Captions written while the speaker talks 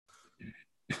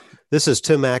This is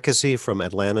Tim Mackesy from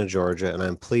Atlanta, Georgia, and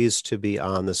I'm pleased to be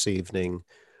on this evening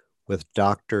with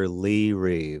Dr. Lee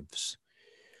Reeves.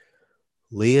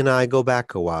 Lee and I go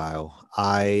back a while.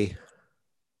 I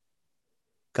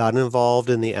got involved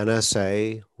in the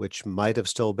NSA, which might have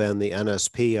still been the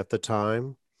NSP at the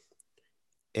time,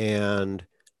 and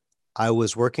I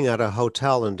was working at a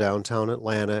hotel in downtown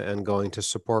Atlanta and going to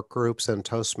support groups and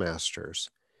Toastmasters.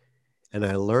 And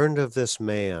I learned of this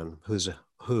man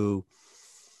who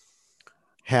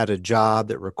had a job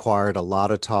that required a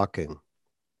lot of talking.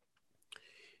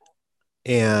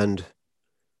 And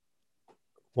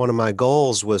one of my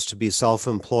goals was to be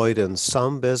self-employed in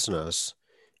some business.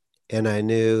 And I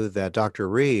knew that Dr.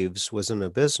 Reeves was in a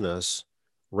business,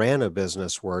 ran a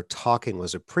business where talking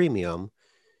was a premium.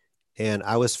 And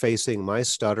I was facing my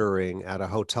stuttering at a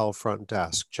hotel front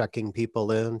desk, checking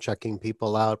people in, checking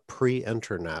people out,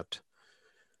 pre-internet.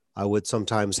 I would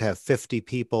sometimes have 50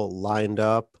 people lined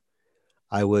up.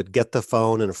 I would get the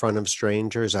phone in front of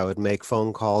strangers. I would make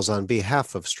phone calls on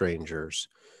behalf of strangers.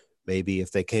 Maybe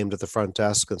if they came to the front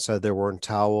desk and said there weren't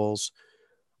towels,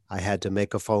 I had to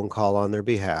make a phone call on their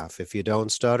behalf. If you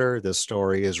don't stutter, this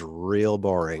story is real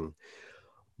boring.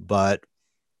 But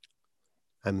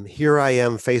here I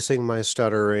am facing my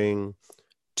stuttering,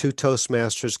 2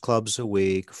 Toastmasters clubs a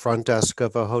week, front desk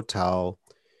of a hotel,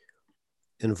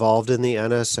 involved in the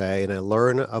NSA, and I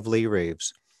learn of Lee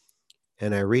Reeves.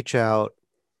 And I reach out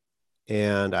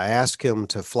and I ask him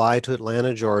to fly to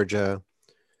Atlanta, Georgia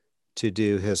to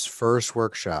do his first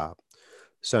workshop.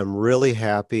 So I'm really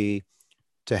happy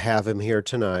to have him here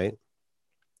tonight.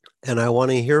 And I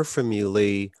want to hear from you,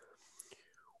 Lee.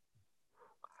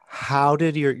 How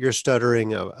did your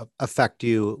stuttering affect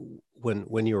you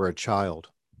when you were a child?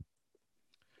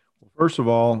 First of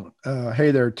all,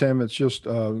 hey there, Tim. It's just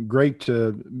great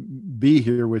to be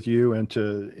here with you and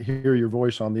to hear your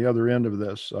voice on the other end of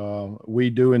this. We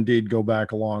do indeed go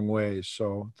back a long ways.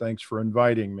 So thanks for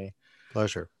inviting me.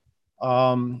 Pleasure.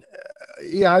 Um,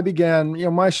 yeah, I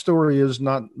began, my story is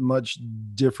not much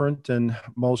different than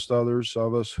most others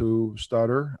of us who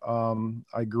stutter.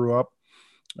 I grew up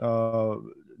uh,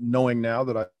 knowing now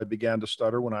that I began to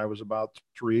stutter when I was about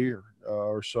three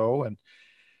or so. And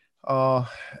uh,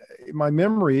 my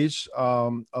memories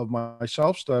of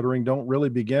myself stuttering don't really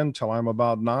begin till I'm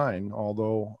about nine,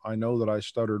 although I know that I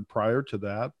stuttered prior to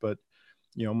that. But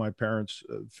my parents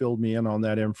filled me in on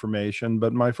that information.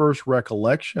 But my first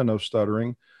recollection of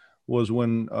stuttering was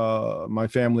when my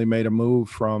family made a move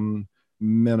from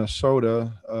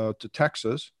Minnesota to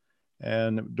Texas.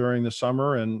 And during the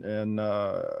summer, and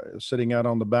sitting out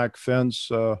on the back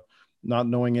fence, not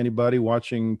knowing anybody,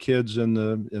 watching kids in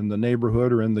the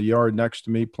neighborhood or in the yard next to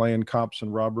me playing cops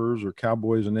and robbers or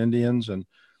cowboys and Indians, and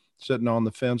sitting on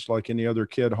the fence like any other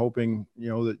kid, hoping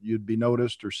that you'd be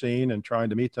noticed or seen and trying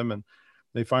to meet them. And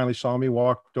they finally saw me,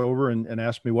 walked over and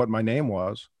asked me what my name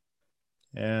was.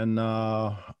 And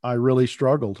I really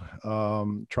struggled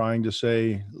trying to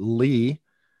say Lee.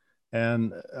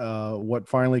 And what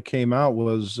finally came out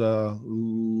was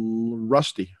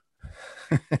Rusty.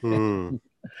 Hmm.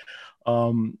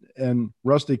 And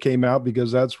Rusty came out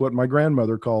because that's what my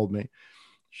grandmother called me.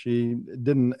 She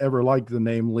didn't ever like the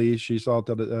name Lee. She thought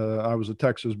that I was a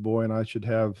Texas boy and I should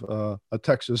have a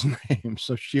Texas name.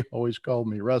 So she always called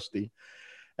me Rusty.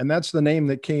 And that's the name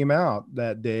that came out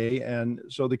that day. And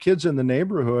so the kids in the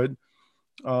neighborhood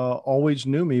always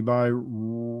knew me by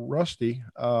Rusty,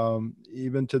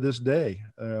 even to this day,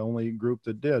 only group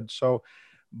that did. So,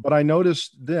 but I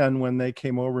noticed then when they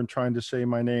came over and trying to say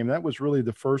my name, that was really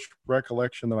the first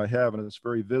recollection that I have. And it's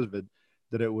very vivid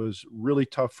that it was really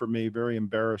tough for me, very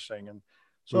embarrassing. And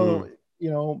Hmm.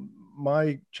 so,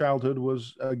 my childhood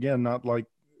was, again, not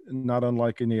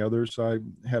unlike any others. I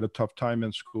had a tough time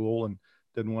in school and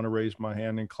didn't want to raise my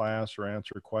hand in class or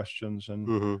answer questions. And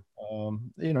Hmm.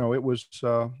 it was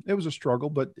a struggle,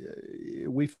 but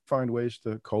we find ways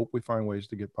to cope. We find ways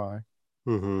to get by.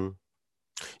 Hmm.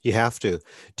 You have to.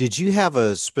 Did you have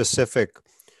a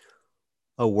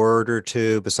word or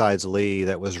two besides Lee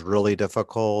that was really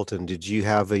difficult? And did you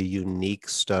have a unique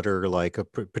stutter, like a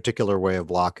particular way of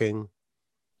blocking?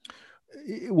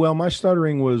 Well, my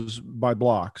stuttering was by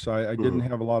blocks. I didn't Hmm.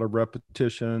 have a lot of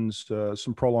repetitions,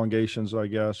 some prolongations, I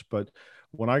guess. But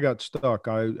when I got stuck,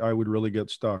 I would really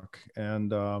get stuck.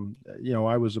 And,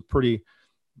 I was a pretty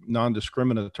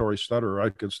non-discriminatory stutterer. I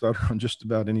could stutter on just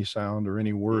about any sound or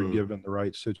any word Hmm. given the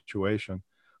right situation.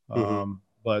 Hmm.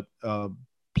 But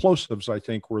plosives, I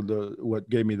think, were the what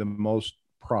gave me the most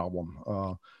problem.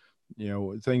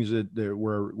 Things that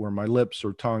where my lips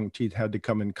or tongue teeth had to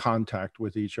come in contact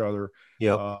with each other.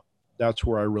 Yep. uh, that's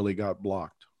where I really got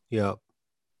blocked. Yep.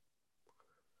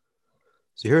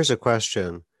 So here's a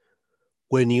question.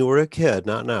 When you were a kid,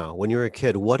 not now, when you were a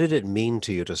kid, what did it mean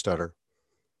to you to stutter?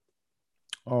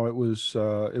 Oh, it was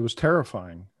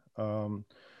terrifying. Um,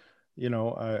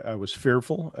 I was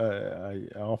fearful. I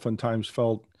oftentimes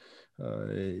felt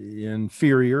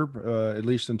inferior, at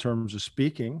least in terms of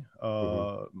speaking.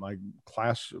 Hmm. My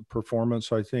class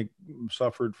performance, I think,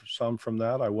 suffered some from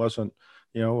that. I wasn't,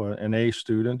 an A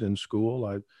student in school.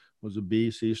 I was a B,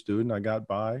 C student. I got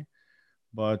by.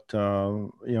 But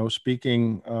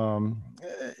speaking,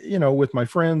 with my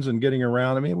friends and getting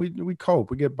around, I mean, we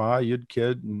cope, we get by. You'd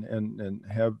kid and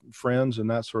have friends and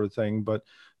that sort of thing. But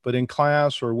in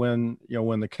class, or when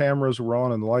the cameras were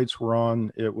on and the lights were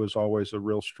on, it was always a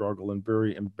real struggle and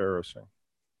very embarrassing.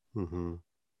 Hmm.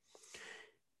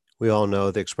 We all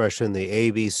know the expression,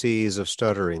 the ABCs of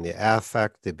stuttering, the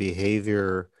affect, the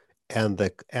behavior, and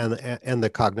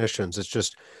the cognitions. It's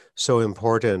just so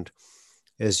important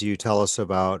as you tell us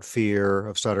about fear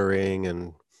of stuttering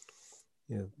and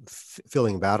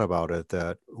feeling bad about it,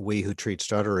 that we who treat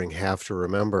stuttering have to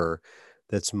remember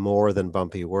that's more than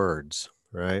bumpy words,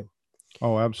 right?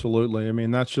 Oh, absolutely. I mean,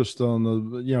 that's just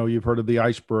on you've heard of the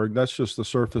iceberg. That's just the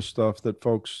surface stuff that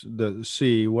folks that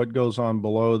see. What goes on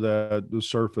below that, the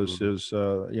surface Mhm. is,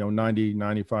 90,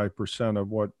 95% of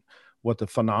what the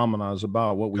phenomena is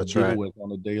about, what we That's deal right. with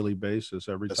on a daily basis.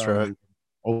 Every That's time right. we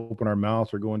open our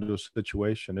mouth or go into a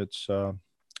situation, it's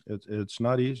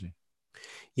not easy.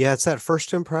 Yeah, it's that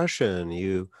first impression.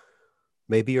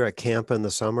 Maybe you're at camp in the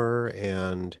summer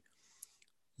and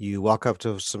you walk up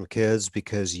to some kids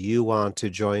because you want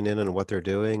to join in on what they're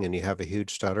doing and you have a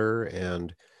huge stutter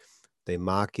and they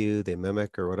mock you, they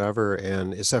mimic or whatever.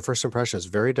 And it's that first impression. It's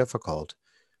very difficult.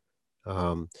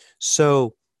 Um,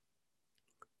 so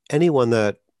anyone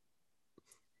that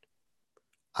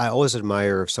I always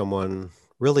admire, if someone,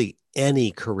 really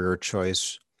any career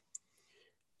choice,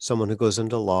 someone who goes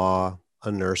into law,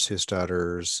 a nurse who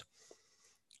stutters,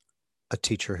 a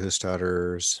teacher who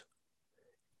stutters.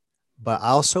 But I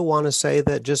also want to say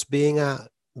that just being a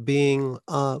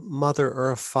mother or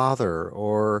a father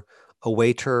or a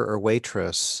waiter or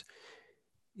waitress,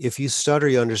 if you stutter,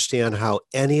 you understand how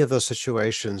any of those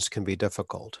situations can be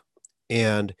difficult.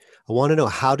 And I want to know,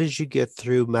 how did you get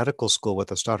through medical school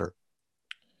with a stutter?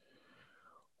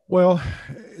 Well,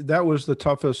 that was the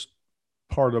toughest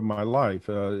part of my life.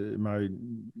 My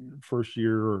first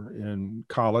year in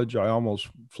college, I almost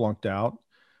flunked out.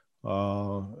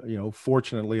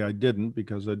 Fortunately, I didn't,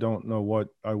 because I don't know what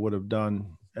I would have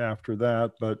done after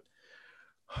that. But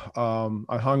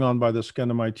I hung on by the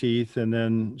skin of my teeth, and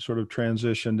then sort of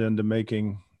transitioned into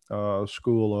making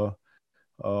school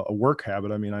a work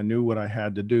habit. I mean, I knew what I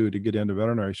had to do to get into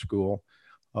veterinary school,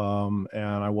 and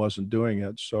I wasn't doing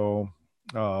it. So,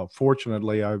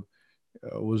 fortunately, I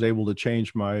was able to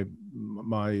change my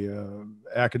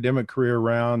academic career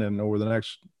around, and over the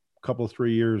next couple of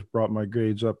 3 years, brought my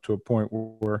grades up to a point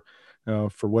where,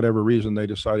 for whatever reason, they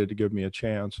decided to give me a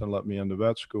chance and let me into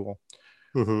vet school.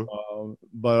 Hmm.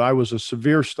 But I was a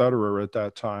severe stutterer at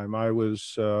that time. I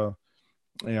was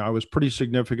pretty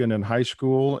significant in high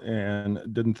school and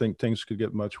didn't think things could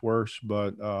get much worse.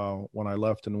 But when I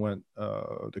left and went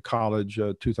to college,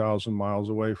 2,000 miles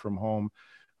away from home,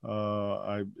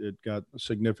 it got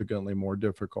significantly more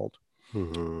difficult.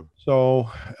 Hmm. So,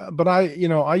 but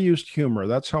I used humor.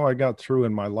 That's how I got through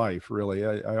in my life, really.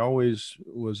 I always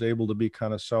was able to be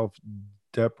kind of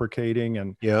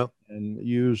self-deprecating, Yeah. and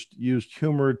used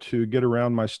humor to get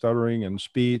around my stuttering and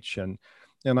speech. And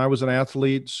I was an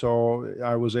athlete, so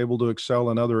I was able to excel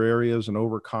in other areas and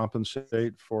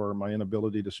overcompensate for my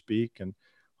inability to speak. And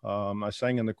I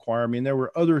sang in the choir. I mean, there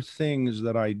were other things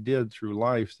that I did through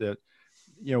life that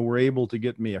were able to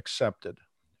get me accepted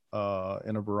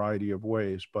in a variety of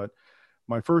ways. But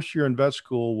my first year in vet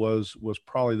school was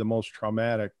probably the most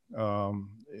traumatic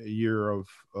year of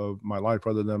my life,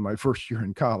 other than my first year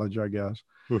in college, I guess.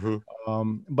 Hmm.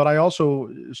 But I also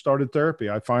started therapy.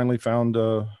 I finally found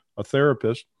a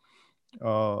therapist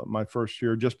my first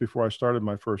year, just before I started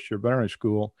my first year of veterinary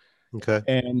school. Okay.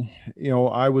 And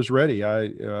I was ready.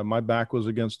 I My back was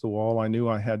against the wall. I knew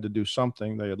I had to do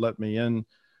something. They had let me in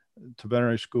to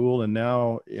veterinary school, and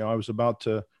now I was about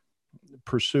to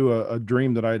pursue a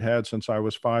dream that I'd had since I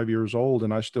was 5 years old,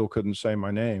 and I still couldn't say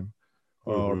my name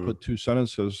or Hmm. put two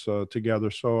sentences together.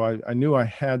 So I knew I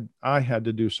had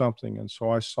to do something, and so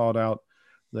I sought out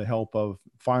the help of,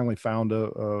 finally found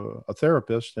a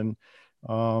therapist. And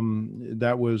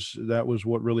that was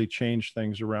what really changed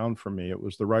things around for me. It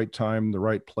was the right time, the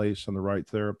right place, and the right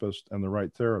therapist, and the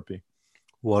right therapy.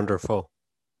 Wonderful.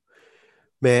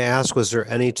 May I ask, was there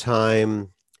any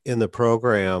time in the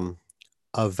program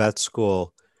of vet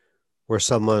school where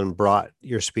someone brought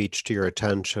your speech to your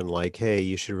attention, like, hey,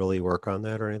 you should really work on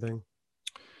that or anything?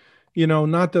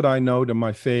 Not that I know to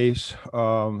my face.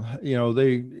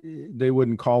 They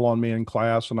wouldn't call on me in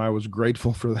class, and I was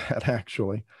grateful for that.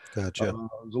 Actually, Gotcha.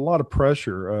 there's a lot of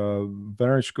pressure.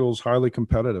 Veterinary school is highly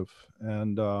competitive,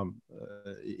 and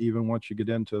even once you get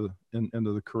into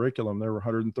the curriculum, there were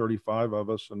 135 of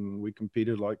us, and we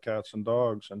competed like cats and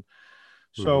dogs, and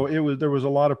Hmm. so there was a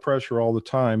lot of pressure all the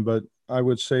time. But I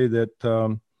would say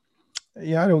that.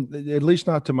 Yeah, I don't, at least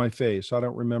not to my face. I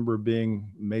don't remember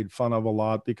being made fun of a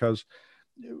lot because,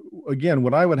 again,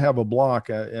 when I would have a block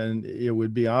and it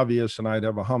would be obvious and I'd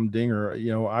have a humdinger,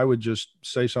 I would just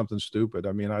say something stupid.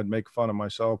 I mean, I'd make fun of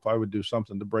myself. I would do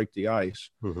something to break the ice.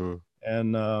 Hmm.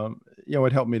 And,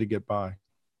 it helped me to get by.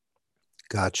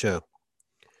 Gotcha.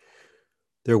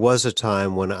 There was a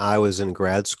time when I was in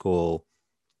grad school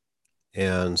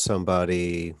and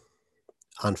somebody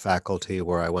on faculty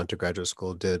where I went to graduate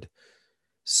school did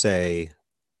say,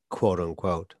 quote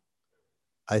unquote,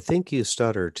 I think you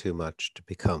stutter too much to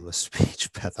become a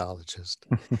speech pathologist.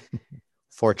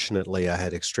 Fortunately, I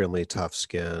had extremely tough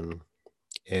skin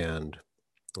and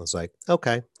I was like,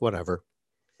 okay, whatever.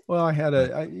 Well, I had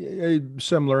But a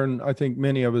similar, and I think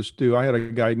many of us do. I had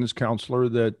a guidance counselor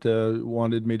that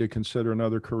wanted me to consider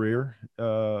another career.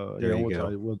 there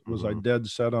you Was go. I Hmm. dead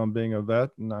set on being a vet?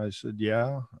 And I said,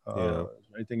 yeah. Yeah. Is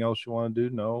there anything else you want to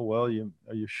do? No. Well, are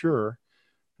you sure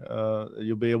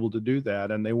you'll be able to do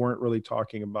that? And they weren't really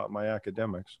talking about my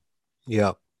academics.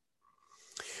 Yeah.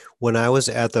 When I was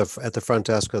at the front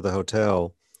desk of the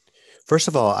hotel, first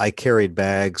of all, I carried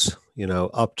bags,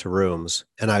 up to rooms,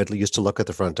 and I used to look at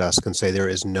the front desk and say, there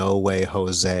is no way,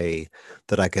 Jose,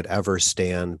 that I could ever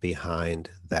stand behind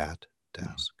that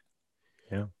desk.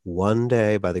 Yeah. One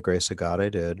day, by the grace of God, I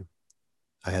did.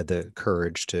 I had the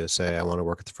courage to say, I want to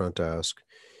work at the front desk.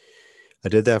 I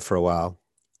did that for a while.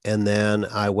 And then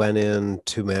I went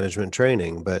into management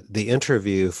training. But the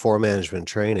interview for management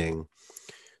training,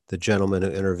 the gentleman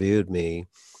who interviewed me,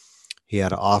 he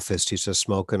had an office. He used to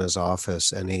smoke in his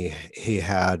office, and he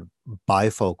had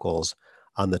bifocals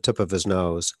on the tip of his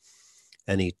nose,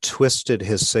 and he twisted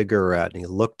his cigarette and he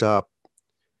looked up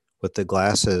with the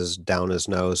glasses down his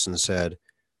nose and said,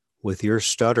 with your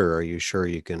stutter, are you sure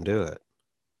you can do it?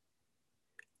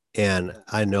 And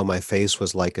I know my face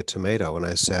was like a tomato, and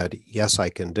I said, yes, I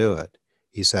can do it.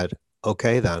 He said,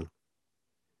 okay, then.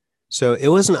 So it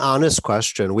was an honest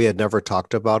question. We had never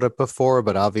talked about it before,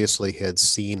 but obviously he had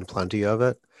seen plenty of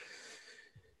it.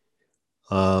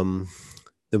 Um,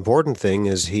 the important thing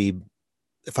is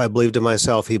if I believed in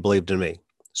myself, he believed in me.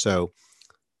 So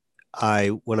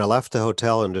when I left the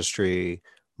hotel industry,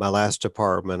 my last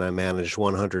department, I managed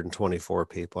 124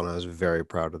 people, and I was very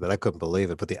proud of that. I couldn't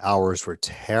believe it, but the hours were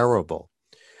terrible.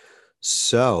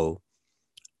 So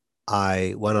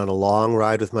I went on a long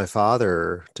ride with my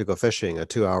father to go fishing, a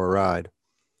 2-hour ride.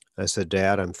 I said,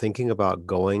 Dad, I'm thinking about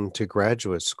going to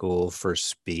graduate school for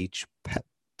speech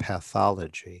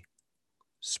pathology.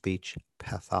 Speech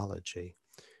pathology.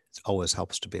 It always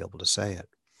helps to be able to say it.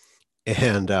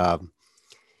 And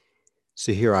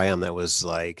so here I am. That was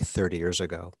like 30 years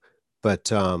ago.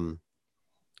 But Well,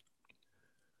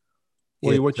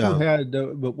 it, what you had,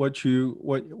 but what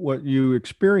you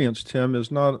experienced, Tim, is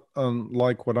not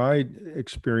unlike what I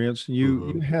experienced. You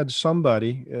mhm, had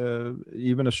somebody,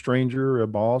 even a stranger, a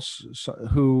boss,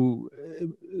 who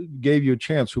gave you a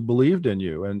chance, who believed in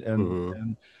you, mhm,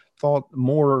 and thought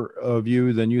more of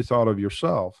you than you thought of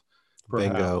yourself,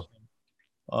 perhaps. bingo.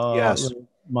 Yes.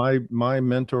 My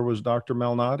mentor was Dr.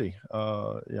 Malnati.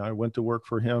 I went to work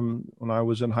for him when I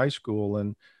was in high school,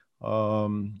 and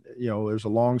there's a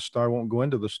long story. I won't go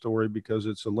into the story because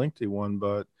it's a lengthy one,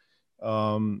 but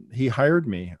he hired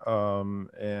me,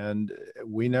 and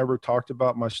we never talked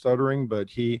about my stuttering, but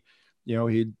he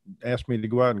asked me to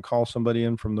go out and call somebody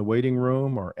in from the waiting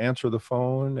room or answer the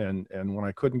phone. And when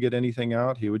I couldn't get anything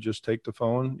out, he would just take the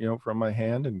phone, from my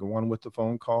hand and go on with the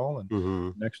phone call. And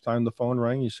Mhm. next time the phone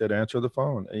rang, he said, answer the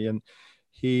phone. And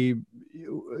he,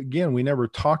 again, we never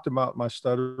talked about my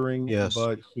stuttering, Yes.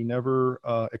 but he never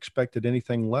expected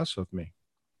anything less of me.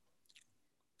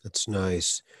 That's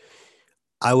nice.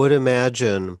 I would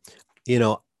imagine, you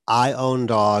know, I own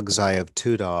dogs. I have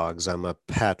 2 dogs. I'm a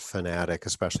pet fanatic,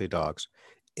 especially dogs.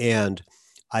 And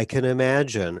I can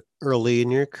imagine early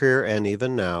in your career and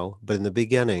even now, but in the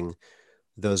beginning,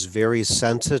 those very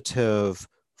sensitive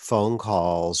phone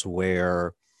calls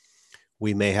where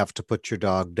we may have to put your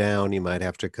dog down. You might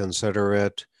have to consider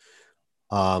it.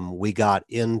 We got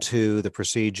into the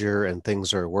procedure and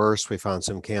things are worse. We found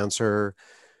some cancer.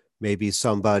 Maybe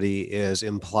somebody is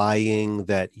implying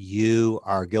that you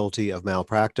are guilty of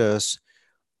malpractice.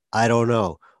 I don't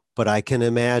know, but I can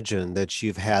imagine that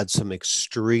you've had some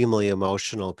extremely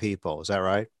emotional people. Is that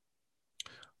right?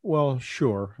 Well,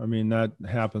 sure. I mean, that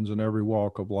happens in every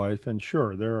walk of life, and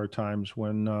sure, there are times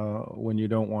when you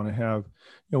don't want to have,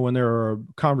 when there are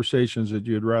conversations that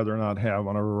you'd rather not have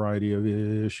on a variety of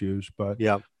issues. But,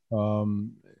 Yeah,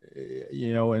 um,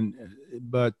 you know, and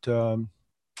but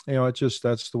it's just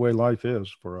that's the way life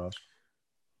is for us.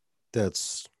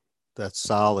 that's that's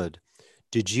solid.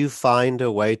 Did you find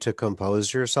a way to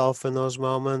compose yourself in those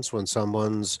moments when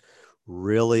someone's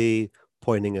really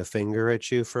pointing a finger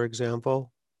at you, for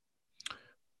example?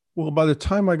 Well, by the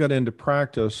time I got into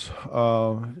practice,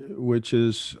 which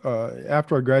is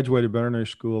after I graduated veterinary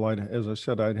school, as I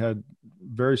said, I'd had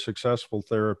very successful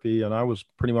therapy, and I was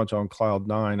pretty much on cloud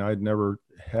nine. I'd never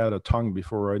had a tongue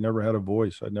before. I'd never had a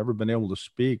voice. I'd never been able to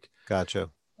speak Gotcha.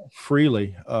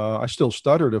 freely. I still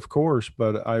stuttered, of course,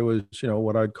 but I was,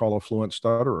 what I'd call a fluent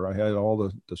stutterer. I had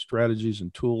all the strategies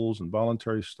and tools and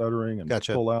voluntary stuttering and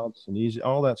Gotcha. pullouts and easy,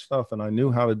 all that stuff, and I knew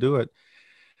how to do it,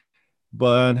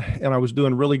 and I was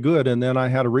doing really good, and then I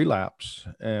had a relapse,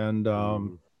 and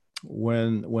Mm,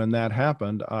 when that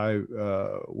happened, I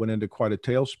went into quite a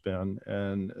tailspin,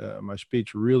 and my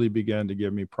speech really began to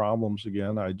give me problems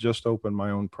again. I just opened my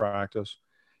own practice,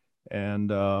 and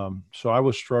so I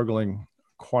was struggling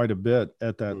quite a bit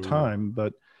at that mm, time,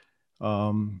 but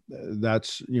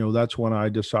that's when I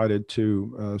decided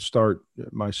to start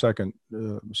my second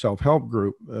self-help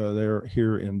group there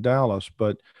here in Dallas.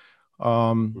 But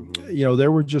mhm.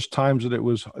 there were just times that it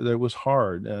was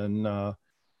hard, and uh,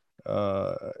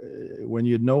 when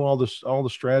you know all the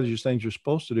strategies, things you're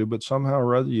supposed to do, but somehow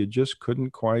or other you just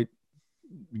couldn't quite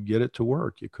get it to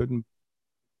work. You couldn't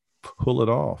pull it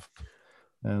off.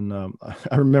 And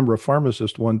I remember a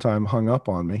pharmacist one time hung up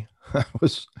on me. I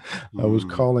was Mm,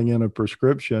 calling in a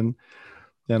prescription,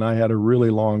 and I had a really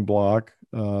long block.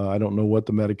 I don't know what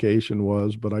the medication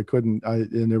was, but I couldn't.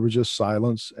 And there was just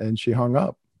silence, and she hung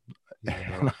up.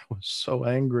 yeah. And I was so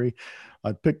angry.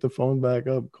 I picked the phone back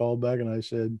up, called back, and I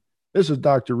said, "This is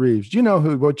Dr. Reeves. Do you know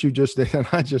what you just did?" And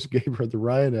I just gave her the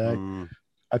riot act. Mm,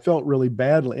 I felt really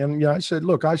badly. And I said,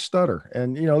 "Look, I stutter.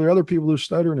 And there are other people who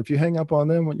stutter. And if you hang up on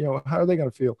them, how are they going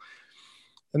to feel?"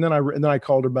 And then I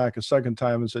called her back a second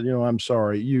time and said, "I'm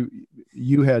sorry.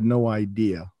 You had no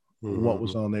idea what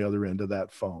was mhm. on the other end of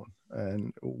that phone.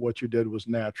 And what you did was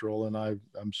natural. And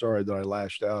I'm sorry that I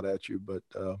lashed out at you, but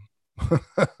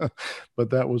but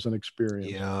that was an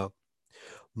experience." Yeah.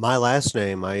 My last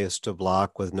name I used to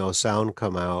block with no sound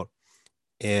come out,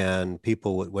 and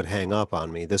people would hang up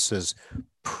on me. This is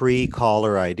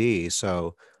pre-caller ID,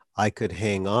 so I could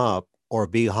hang up or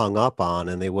be hung up on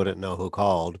and they wouldn't know who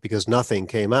called because nothing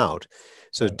came out.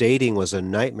 So Right. dating was a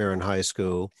nightmare in high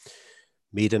school.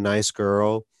 Meet a nice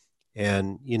girl,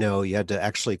 and you had to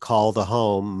actually call the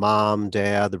home. Mom,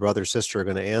 dad, the brother, sister are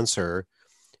going to answer.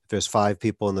 If there's five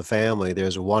people in the family,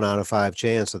 there's a 1 out of 5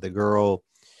 chance that the girl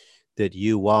that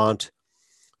you want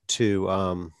to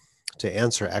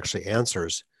answer actually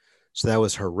answers. So that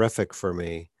was horrific for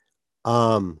me.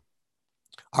 Um,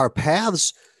 our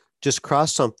paths just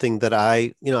crossed something that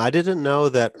I didn't know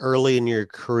that early in your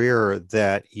career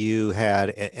that you had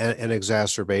an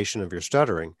exacerbation of your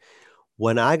stuttering.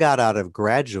 When I got out of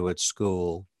graduate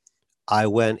school, I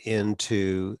went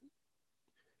into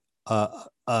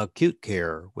acute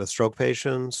care with stroke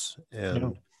patients, Yeah.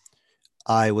 and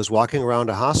I was walking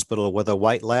around a hospital with a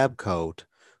white lab coat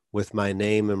with my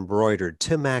name embroidered,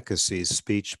 Tim Mackessy's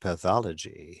speech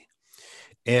pathology.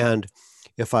 And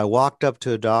if I walked up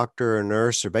to a doctor or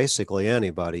nurse or basically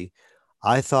anybody,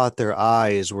 I thought their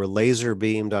eyes were laser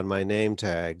beamed on my name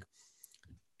tag,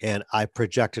 and I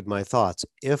projected my thoughts.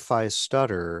 If I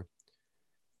stutter,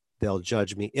 they'll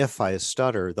judge me. If I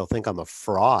stutter, they'll think I'm a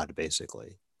fraud,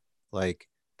 basically. Like,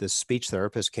 this speech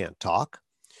therapist can't talk.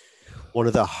 One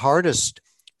of the hardest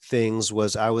things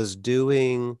was I was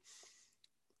doing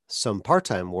some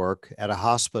part-time work at a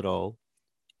hospital,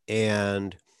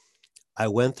 and I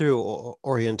went through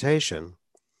orientation,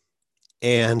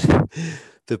 and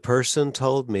the person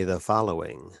told me the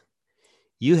following: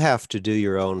 you have to do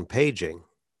your own paging.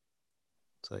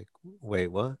 It's like, wait,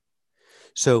 what?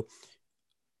 So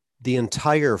the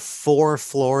entire 4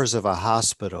 floors of a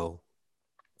hospital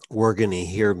were going to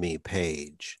hear me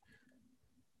page.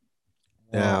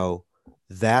 Wow. Now,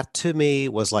 that to me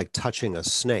was like touching a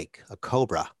snake, a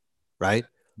cobra, right?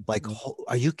 Like,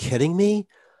 are you kidding me?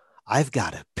 I've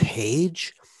got a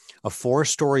page, a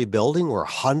 4-story building where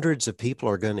hundreds of people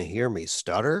are going to hear me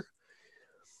stutter,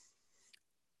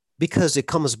 because it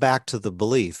comes back to the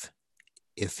belief: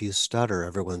 if you stutter,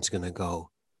 everyone's going to go,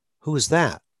 who is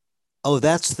that? Oh,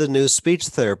 that's the new speech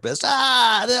therapist.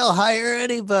 Ah, they'll hire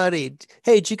anybody.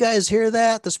 Hey, did you guys hear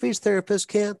that? The speech therapist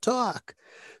can't talk.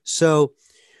 So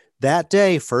that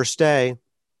day, first day,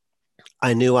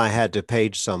 I knew I had to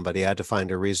page somebody. I had to find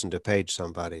a reason to page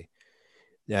somebody.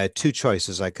 I had two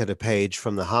choices. I could have paged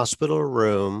from the hospital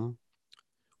room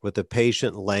with the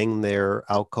patient laying there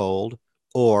out cold,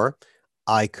 or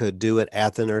I could do it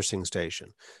at the nursing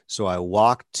station. So I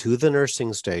walked to the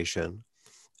nursing station.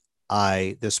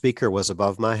 The speaker was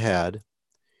above my head.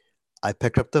 I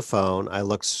picked up the phone. I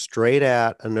looked straight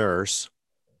at a nurse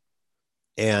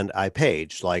and I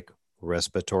paged like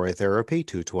respiratory therapy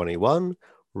 221,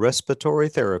 respiratory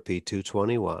therapy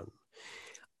 221.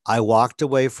 I walked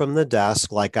away from the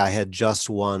desk like I had just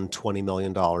won $20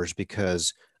 million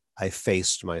because I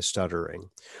faced my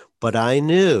stuttering. But I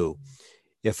knew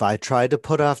if I tried to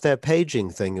put off that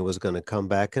paging thing, it was going to come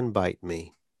back and bite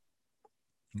me.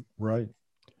 Right.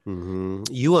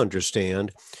 You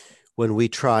understand, when we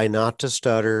try not to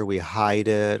stutter, we hide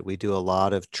it, we do a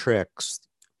lot of tricks,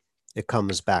 it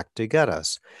comes back to get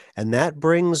us. And that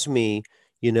brings me,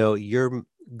 you're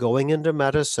going into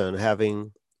medicine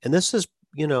having, and this is,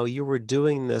 you were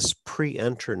doing this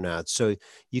pre-internet, so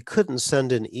you couldn't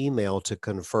send an email to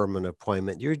confirm an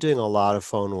appointment. You're doing a lot of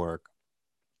phone work.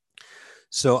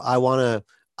 So I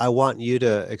want you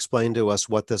to explain to us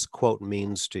what this quote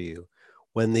means to you.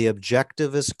 When the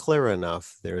objective is clear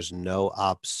enough, there's no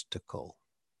obstacle.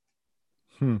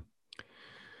 Hmm.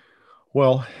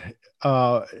 Well,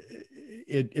 uh,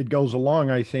 it goes along,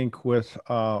 I think, with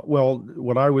well,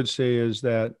 what I would say is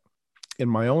that in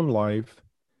my own life,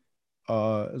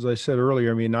 as I said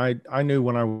earlier, I mean, I knew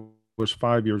when I was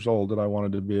 5 years old that I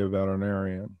wanted to be a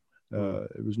veterinarian. Mm,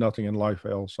 There was nothing in life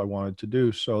else I wanted to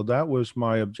do, so that was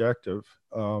my objective.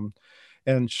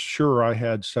 And sure, I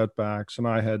had setbacks and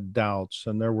I had doubts,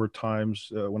 and there were times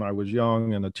when I was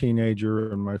young and a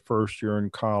teenager in my first year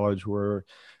in college where,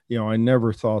 I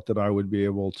never thought that I would be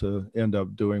able to end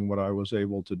up doing what I was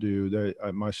able to do.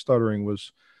 My stuttering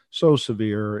was so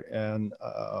severe, and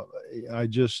I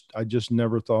just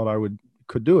never thought I would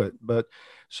could do it. But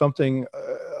something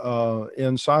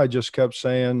inside just kept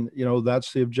saying,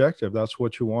 that's the objective. That's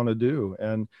what you want to do,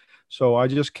 and so I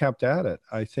just kept at it.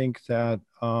 I think that,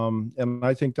 and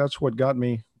I think that's what got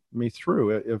me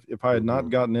through. If I had not mhm,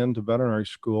 gotten into veterinary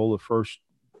school the first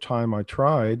time I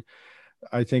tried,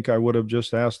 I think I would have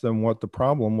just asked them what the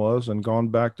problem was and gone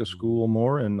back to mhm, school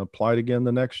more and applied again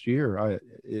the next year.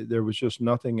 There was just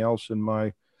nothing else in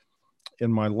my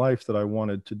life that I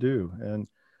wanted to do, and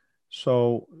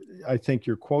so I think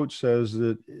your quote says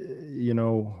that,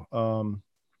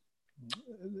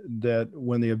 that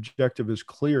when the objective is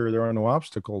clear, there are no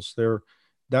obstacles there.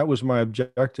 That was my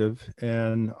objective,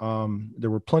 and there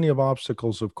were plenty of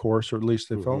obstacles, of course, or at least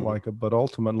they felt mhm. like it. But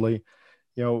ultimately,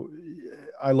 you know,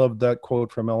 I love that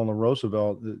quote from Eleanor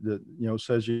Roosevelt that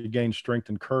says you gain strength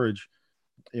and courage,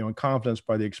 and confidence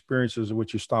by the experiences in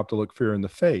which you stop to look fear in the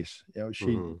face.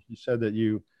 Mhm. She said that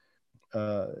you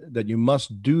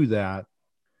must do that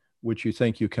which you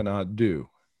think you cannot do.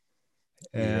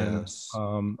 And Yes.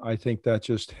 I think that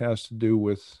just has to do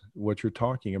with what you're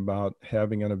talking about,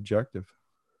 having an objective.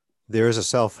 There's a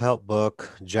self-help book,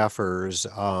 Jeffers,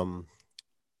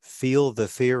 Feel the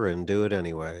Fear and Do It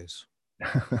Anyways.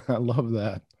 I love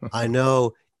that. I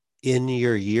know in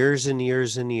your years and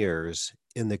years and years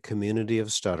in the community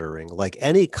of stuttering, like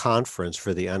any conference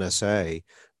for the NSA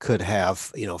could have,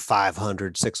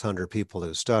 500, 600 people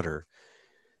who stutter.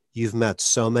 You've met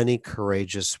so many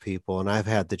courageous people, and I've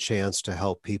had the chance to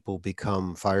help people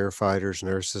become firefighters,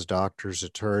 nurses, doctors,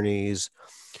 attorneys,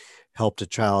 helped a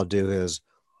child do his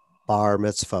bar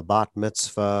mitzvah, bat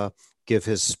mitzvah, give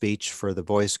his speech for the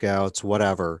Boy Scouts,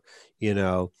 whatever. You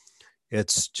know,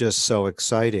 it's just so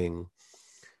exciting.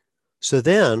 So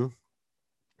then,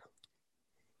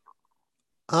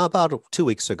 about 2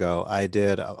 weeks ago, I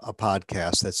did a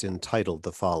podcast that's entitled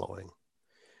the following: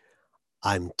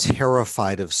 I'm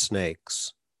terrified of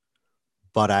snakes,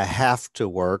 but I have to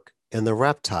work in the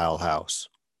reptile house.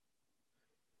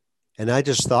 And I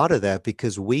just thought of that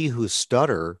because we who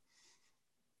stutter,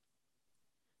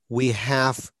 we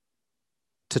have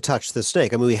to touch the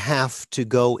snake. I mean, we have to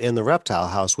go in the reptile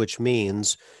house, which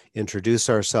means introduce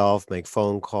ourselves, make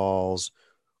phone calls,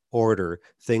 order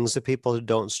things that people who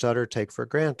don't stutter take for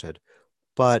granted.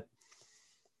 But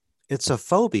it's a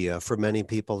phobia for many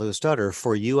people who stutter.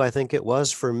 For you, I think it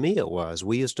was. For me, it was.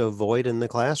 We used to avoid in the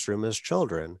classroom as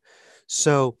children.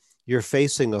 So you're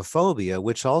facing a phobia,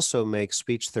 which also makes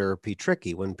speech therapy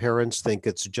tricky when parents think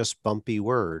it's just bumpy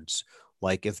words.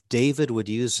 Like if David would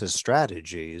use his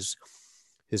strategies,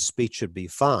 his speech should be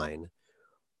fine.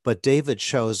 But David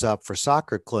shows up for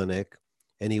soccer clinic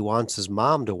and he wants his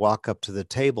mom to walk up to the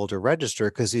table to register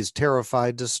because he's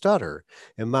terrified to stutter.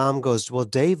 And mom goes, well,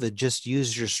 David, just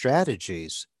use your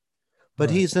strategies. But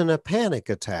Right. he's in a panic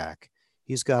attack.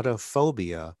 He's got a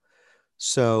phobia.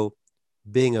 So,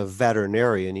 being a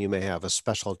veterinarian, you may have a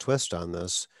special twist on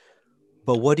this.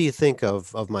 But what do you think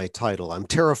of my title? I'm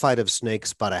terrified of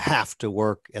snakes, but I have to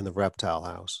work in the reptile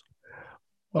house.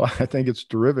 Well, I think it's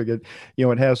terrific. It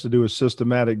has to do with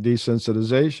systematic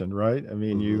desensitization, right? I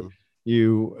mean, Mm-hmm.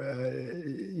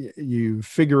 you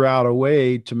figure out a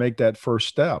way to make that first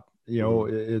step.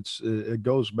 Mm-hmm. It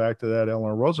goes back to that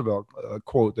Eleanor Roosevelt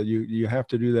quote that you have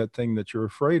to do that thing that you're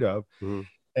afraid of. Mm-hmm.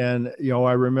 And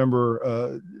I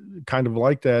remember kind of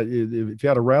like that. If you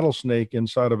had a rattlesnake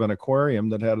inside of an aquarium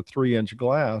that had a 3-inch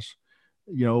glass,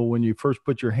 when you first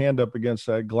put your hand up against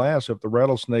that glass, if the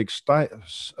rattlesnake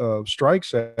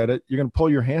strikes at it, you're going to pull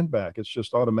your hand back. It's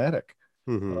just automatic.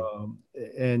 Mm-hmm. Um,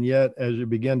 and yet, as you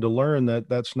begin to learn that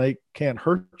that snake can't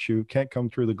hurt you, can't come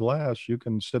through the glass, you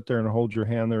can sit there and hold your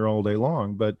hand there all day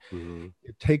long. But Mm-hmm.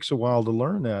 it takes a while to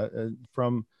learn that.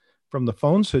 From the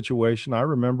phone situation, I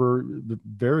remember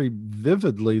very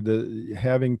vividly the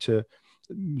having to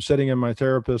sitting in my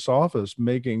therapist's office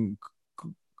making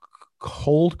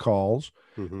cold calls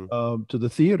Mm-hmm. to the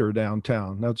theater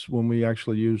downtown. That's when we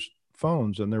actually used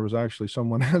phones, and there was actually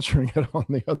someone answering it on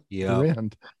the other Yep.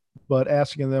 end, but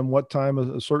asking them what time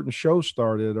a certain show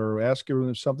started or asking them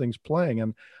if something's playing.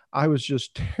 And I was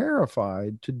just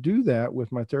terrified to do that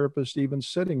with my therapist, even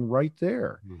sitting right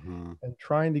there Mm-hmm. and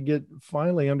trying to get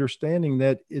finally understanding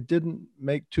that it didn't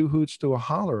make two hoots to a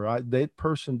holler. That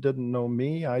person didn't know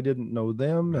me. I didn't know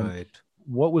them. And Right.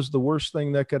 what was the worst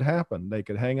thing that could happen? They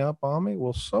could hang up on me.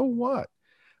 Well, so what?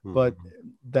 But Mm-hmm.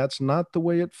 that's not the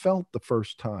way it felt the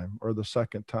first time or the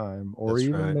second time or That's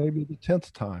even right. maybe the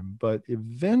 10th time. But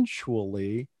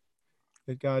eventually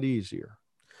it got easier.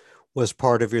 Was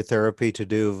part of your therapy to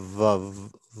do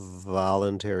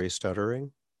voluntary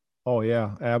stuttering? Oh,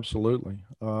 yeah, absolutely.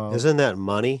 Isn't that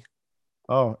money?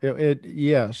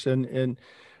 Yes. And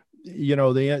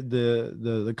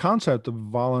the concept of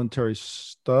voluntary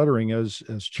stuttering has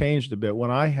changed a bit.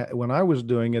 When I was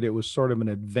doing it, it was sort of an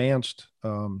advanced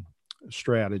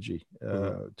strategy.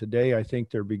 Mm-hmm. Today, I think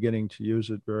they're beginning to use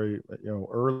it very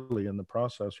early in the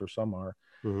process, or some are.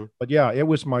 Mm-hmm. But yeah, it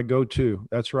was my go-to.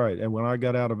 That's right. And when I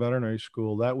got out of veterinary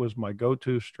school, that was my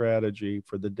go-to strategy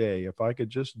for the day. If I could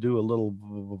just do a little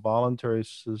voluntary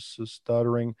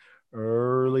stuttering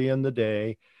early in the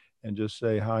day and just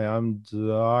say, "Hi, I'm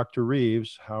Dr.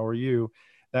 Reeves. How are you?"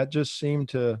 That just seemed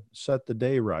to set the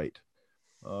day right.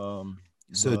 So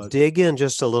But dig in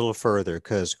just a little further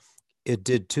because it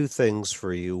did two things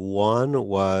for you. One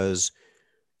was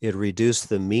it reduced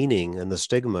the meaning and the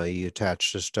stigma you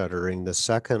attached to stuttering. The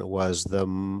second was the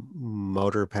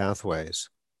motor pathways,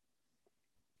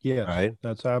 yes, right?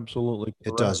 that's absolutely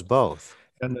It does correct. both.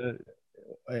 And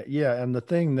yeah, and the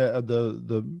thing that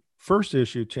the first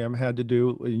issue, Tim, had to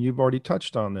do, and you've already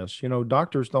touched on this.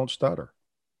 Doctors don't stutter,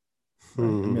 right? I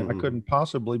mean, I Mm-hmm. couldn't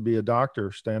possibly be a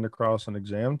doctor, stand across an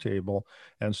exam table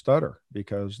and stutter,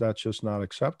 because that's just not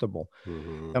acceptable.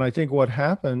 Mm-hmm. And I think what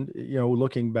happened,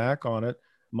 looking back on it,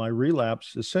 my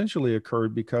relapse essentially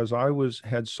occurred because I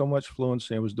had so much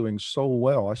fluency and was doing so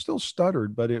well. I still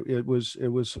stuttered, but it was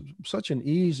such an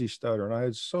easy stutter, and I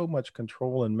had so much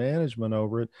control and management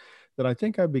over it that I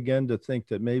think I began to think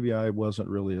that maybe I wasn't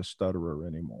really a stutterer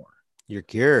anymore. You're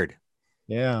cured.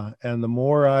 Yeah, and the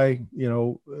more I,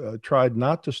 tried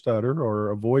not to stutter or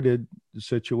avoided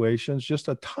situations just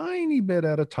a tiny bit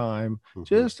at a time, Mm-hmm.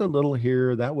 just a little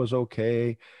here, that was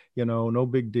okay, no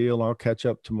big deal. I'll catch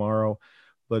up tomorrow.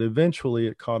 But eventually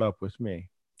it caught up with me,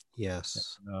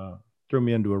 Yes. threw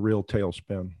me into a real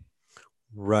tailspin.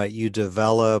 Right. You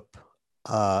develop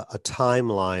a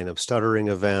timeline of stuttering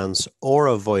events or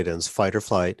avoidance, fight or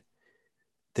flight.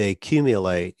 They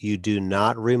accumulate. You do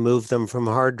not remove them from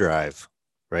hard drive,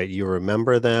 right? You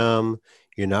remember them.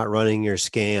 You're not running your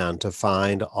scan to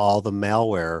find all the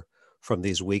malware from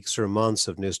these weeks or months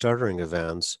of new stuttering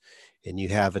events, and you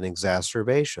have an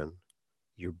exacerbation.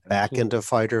 You're back into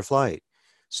Absolutely. fight or flight.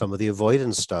 Some of the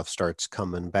avoidance stuff starts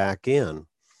coming back in,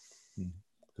 Mhm.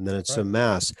 and then it's a Right.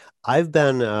 mess. I've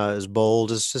been as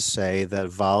bold as to say that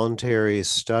voluntary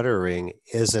stuttering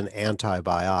is an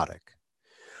antibiotic.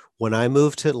 When I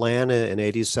moved to Atlanta in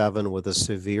 87 with a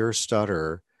severe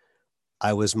stutter,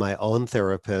 I was my own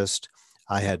therapist.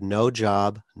 I had no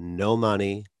job, no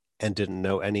money, and didn't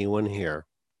know anyone here.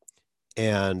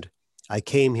 And I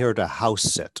came here to house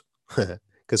sit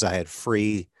because I had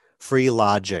free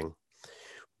lodging.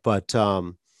 But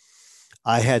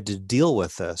I had to deal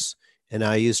with this. And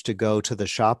I used to go to the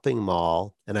shopping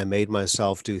mall and I made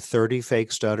myself do 30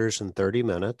 fake stutters in 30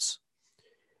 minutes.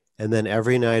 And then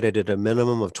every night I did a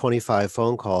minimum of 25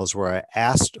 phone calls where I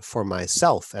asked for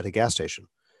myself at a gas station.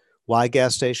 Why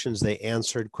gas stations? They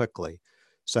answered quickly.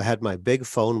 So I had my big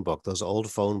phone book. Those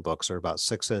old phone books are about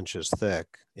 6 inches thick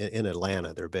in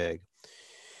Atlanta. They're big.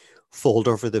 Fold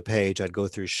over the page. I'd go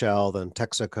through Shell, then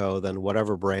Texaco, then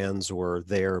whatever brands were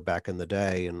there back in the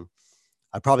day. And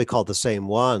I probably called the same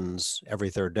ones every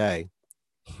third day.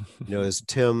 Is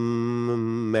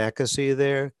Tim Mackesy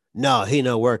there? No, he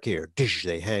no work here.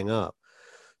 They hang up.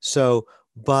 So,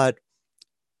 but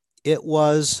it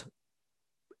was,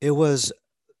 it was,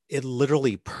 it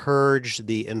literally purged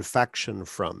the infection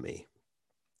from me.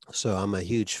 So I'm a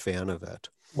huge fan of it.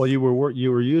 Well, you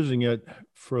were using it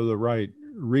for the right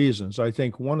reasons. I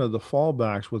think one of the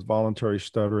fallbacks with voluntary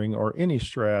stuttering or any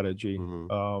strategy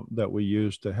Mm-hmm. that we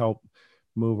use to help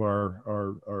move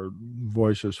our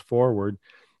voices forward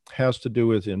has to do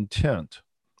with intent.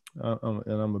 And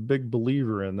I'm a big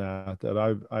believer in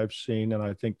that I've seen, and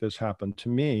I think this happened to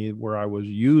me, where I was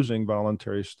using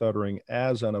voluntary stuttering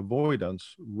as an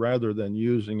avoidance rather than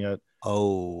using it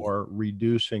Oh, or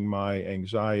reducing my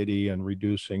anxiety and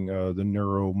reducing the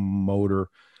neuromotor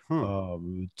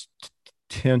hmm.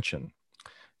 tension.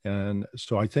 And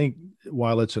so I think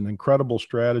while it's an incredible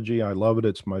strategy, I love it.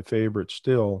 It's my favorite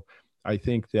still. I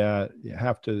think that you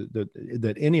have to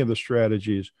that any of the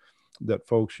strategies that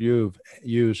folks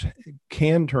use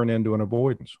can turn into an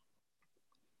avoidance.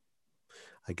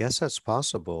 I guess that's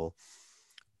possible.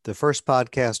 The first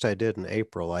podcast I did in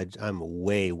April, I'm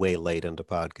way, way late into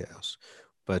podcasts,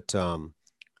 but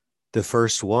the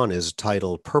first one is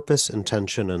titled Purpose,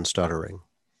 Intention, and Stuttering.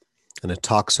 And it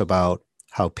talks about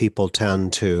how people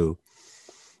tend to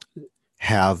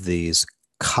have these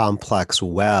complex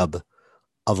web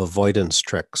of avoidance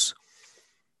tricks.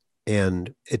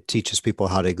 And it teaches people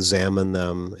how to examine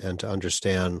them and to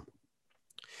understand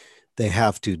they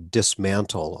have to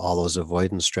dismantle all those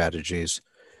avoidance strategies,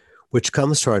 which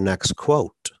comes to our next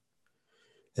quote.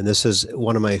 And this is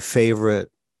one of my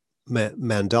favorite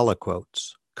Mandela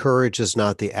quotes. Courage is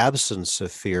not the absence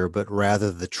of fear, but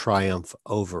rather the triumph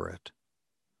over it.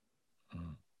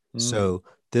 Mm. So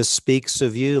this speaks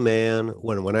of you, man.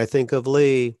 When I think of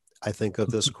Lee, I think of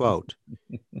this quote.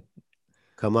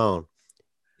 Come on.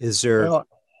 Is there Well,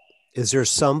 is there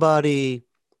somebody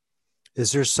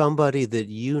is there somebody that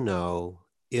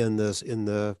in this in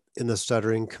the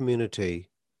stuttering community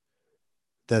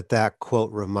that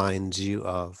quote reminds you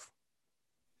of?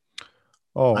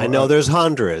 oh, I know there's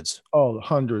hundreds.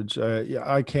 hundreds. Yeah,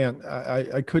 I can't.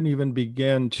 I couldn't even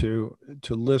begin to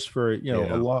list very a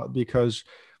Yeah. lot, because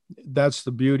that's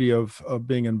the beauty of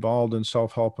being involved in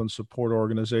self-help and support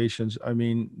organizations. I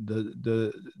mean,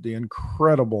 the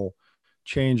incredible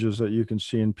changes that you can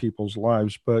see in people's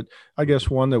lives. But I guess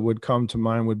one that would come to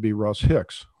mind would be Russ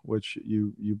Hicks, which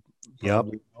you Yep.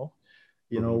 probably know.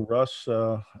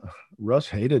 Mm-hmm. Russ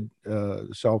hated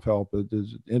self-help. It's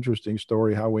an interesting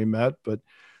story how we met, but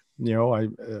I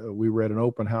we were at an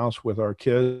open house with our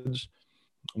kids.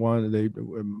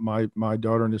 My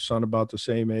daughter and his son about the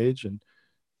same age, and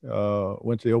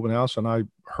went to the open house, and I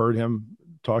heard him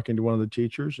talking to one of the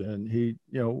teachers, and he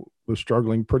was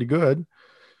struggling pretty good.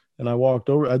 And I walked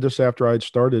over just after I'd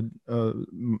started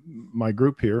my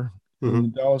group here Mm-hmm.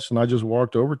 in Dallas, and I just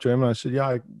walked over to him and I said, "Yeah,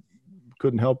 I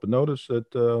couldn't help but notice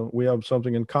that we have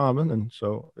something in common." And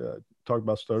so talked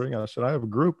about stuttering. I said, "I have a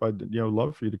group. I'd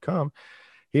love for you to come."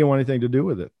 He didn't want anything to do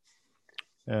with it,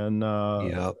 and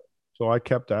Yep. so I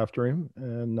kept after him,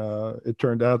 and it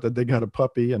turned out that they got a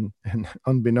puppy, and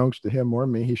unbeknownst to him or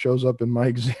me, he shows up in my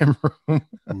exam room.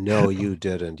 No, you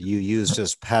didn't. You used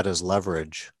his pet as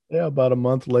leverage. Yeah, about a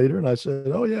month later, and I said,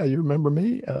 "Oh yeah, you remember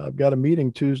me? I've got a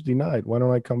meeting Tuesday night. Why don't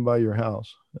I come by your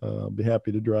house? I'll be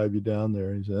happy to drive you down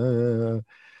there." He said,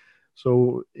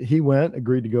 So he went,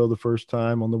 agreed to go the first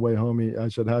time. On the way home, I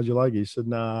said, "How'd you like it?" He said,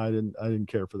 "Nah, I didn't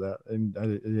care for that, and I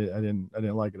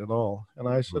didn't like it at all." And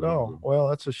I said, "Oh, Mm-hmm. well,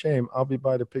 that's a shame. I'll be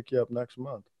by to pick you up next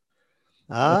month."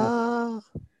 And Ah,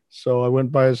 so I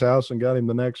went by his house and got him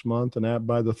the next month, and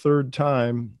by the third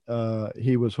time,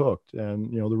 he was hooked.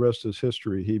 And the rest is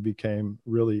history. He became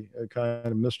really a kind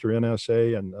of Mr.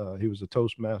 NSA, and he was a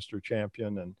Toastmaster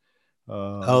champion, and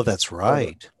oh, just that's what an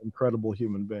right. incredible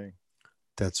human being.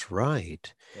 That's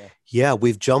right. Yeah. Yeah,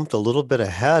 we've jumped a little bit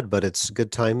ahead, but it's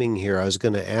good timing here. I was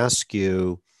going to ask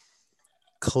you,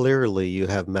 clearly you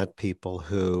have met people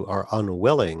who are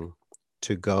unwilling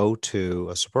to go to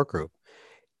a support group.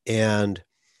 And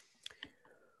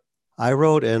I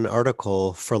wrote an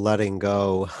article for Letting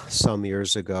Go some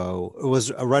years ago. It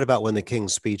was right about when the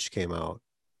King's Speech came out.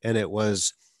 And it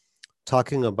was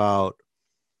talking about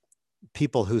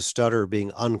people who stutter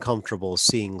being uncomfortable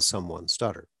seeing someone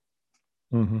stutter.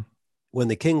 Mm-hmm. When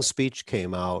the King's Speech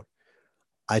came out,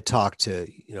 I talked to,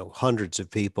 hundreds of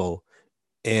people,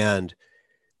 and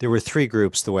there were three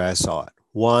groups the way I saw it.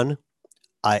 One,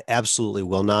 I absolutely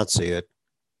will not see it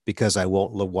because I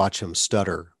won't watch him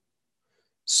stutter.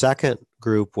 Second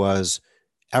group was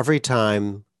every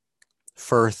time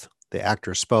Firth, the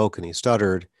actor, spoke and he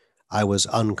stuttered, I was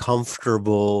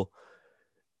uncomfortable,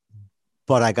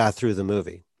 but I got through the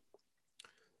movie.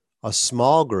 A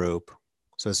small group,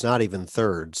 so it's not even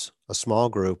thirds, a small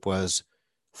group was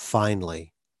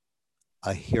finally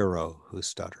a hero who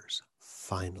stutters.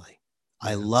 Finally.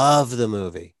 I Yeah. love the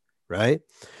movie, right?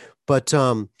 But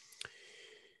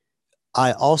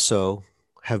I also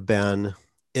have been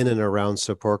in and around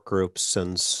support groups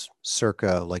since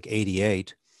circa like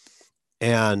 88.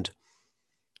 And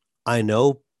I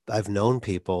know I've known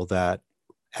people that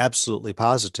absolutely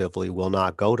positively will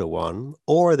not go to one,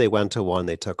 or they went to one,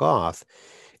 they took off.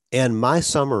 And my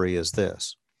summary is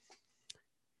this: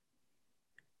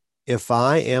 if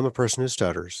I am a person who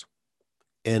stutters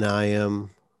and I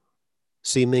am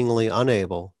seemingly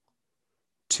unable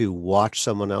to watch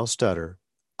someone else stutter,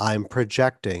 I'm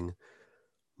projecting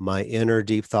my inner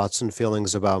deep thoughts and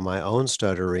feelings about my own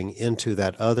stuttering into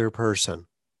that other person.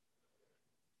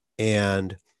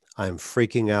 And I'm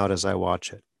freaking out as I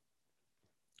watch it.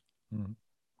 Mhm.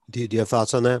 Do you have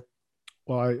thoughts on that?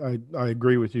 Well, I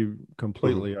agree with you Mm-hmm.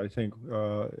 completely. I think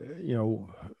you know,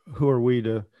 who are we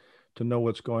to know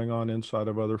what's going on inside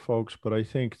of other folks? But I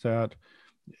think that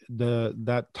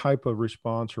that type of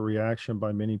response or reaction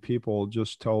by many people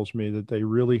just tells me that they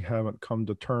really haven't come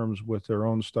to terms with their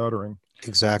own stuttering,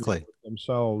 Exactly. with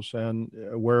themselves, and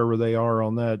wherever they are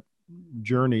on that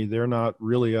journey, they're not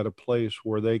really at a place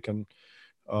where they can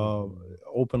uh, Mm-hmm.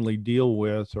 openly deal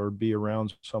with or be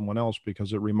around someone else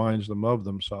because it reminds them of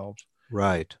themselves.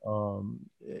 Right.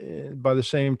 By the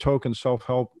same token,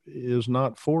 self-help is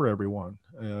not for everyone.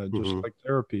 Just Mm-hmm. like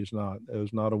therapy is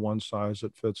not a one size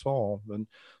that fits all. And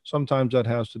sometimes that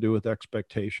has to do with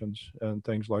expectations and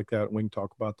things like that. We can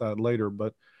talk about that later.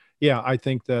 But yeah, I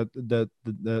think that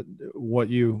what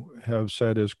you have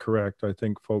said is correct. I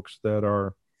think folks that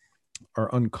are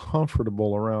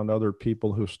uncomfortable around other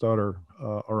people who stutter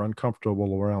are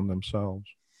uncomfortable around themselves.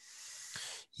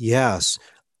 Yes.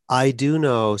 I do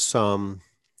know some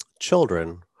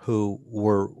children who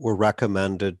were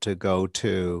recommended to go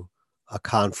to a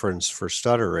conference for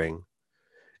stuttering,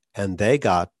 and they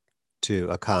got to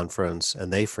a conference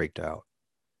and they freaked out.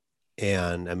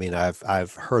 And I mean,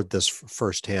 I've heard this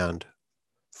firsthand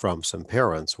from some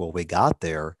parents. Well, we got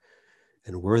there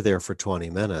and we're there for 20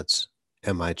 minutes,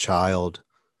 and my child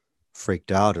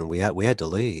freaked out, and we had to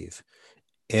leave.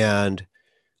 And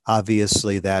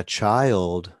obviously, that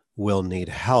child will need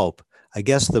help. I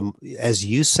guess as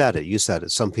you said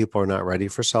it. Some people are not ready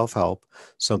for self help.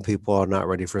 Some Mhm. people are not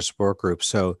ready for support groups.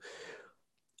 So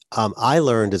I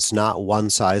learned it's not one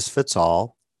size fits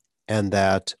all, and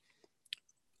that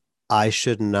I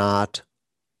should not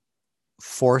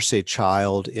force a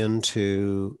child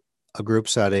into a group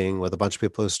setting with a bunch of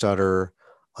people who stutter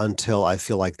until I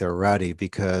feel like they're ready,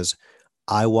 because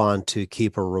I want to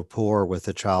keep a rapport with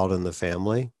the child and the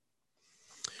family.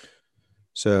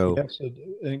 So, Yes,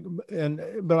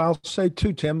 but I'll say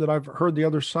too, Tim, that I've heard the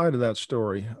other side of that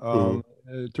story mm,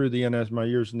 through the my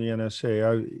years in the NSA.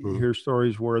 I mm, hear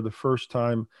stories where the first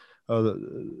time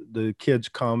the kids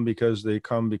come because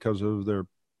of their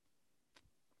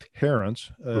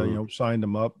parents, mm, signed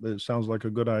them up. It sounds like a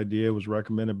good idea. It was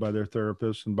recommended by their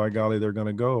therapist, and by golly, they're going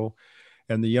to go.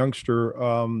 And the youngster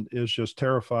is just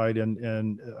terrified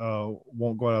and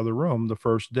won't go out of the room the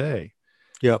first day.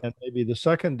 yep, And maybe the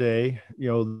second day,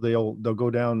 they'll go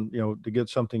down, to get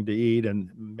something to eat, and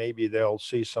maybe they'll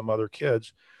see some other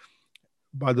kids.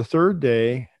 By the third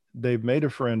day, they've made a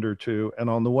friend or two, and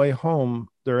on the way home,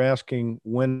 they're asking,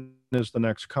 when is the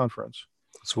next conference?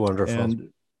 it's wonderful. And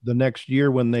the next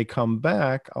year when they come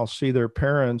back, I'll see their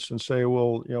parents and say,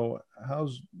 well,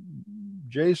 how's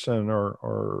Jason,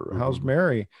 or how's Hmm.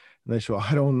 Mary? And they say, well,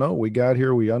 I don't know. We got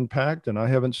here, we unpacked, and I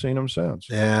haven't seen them since.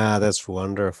 Yeah, that's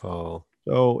wonderful.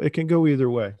 So it can go either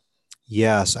way.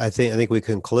 Yes, I think we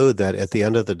conclude that at the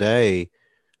end of the day,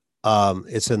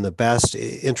 it's in the best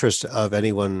interest of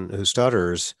anyone who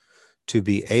stutters to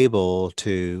be able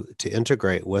to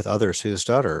integrate with others who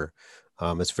stutter.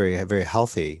 It's very very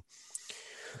healthy.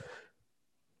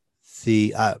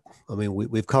 The I mean,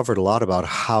 we've covered a lot about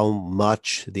how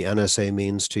much the NSA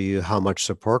means to you, how much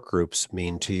support groups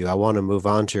mean to you. I want to move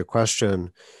on to your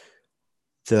question.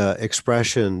 The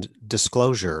expression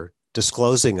disclosure,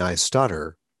 disclosing I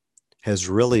stutter. has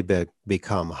really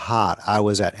become hot. I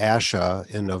was at ASHA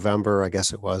in November, I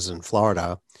guess it was, in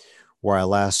Florida, where I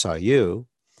last saw you,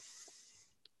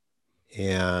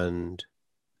 and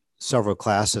several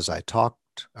classes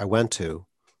I went to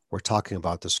were talking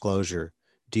about disclosure.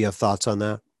 Do you have thoughts on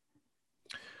that?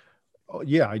 Oh,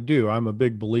 yeah, I do. I'm a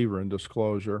big believer in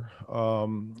disclosure.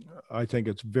 I think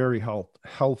it's very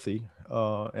healthy.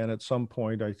 And at some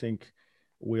point, I think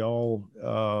we all,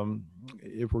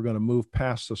 if we're going to move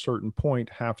past a certain point,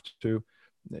 have to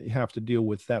deal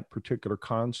with that particular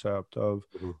concept of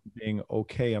Mm-hmm. being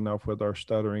okay enough with our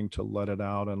stuttering to let it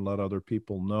out and let other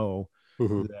people know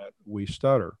Mm-hmm. that we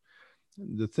stutter.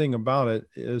 The thing about it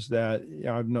is that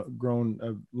I've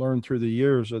learned through the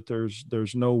years that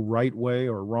there's no right way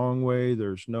or wrong way.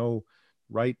 There's no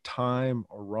right time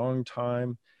or wrong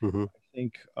time. Mm-hmm. I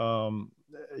think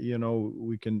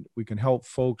we can help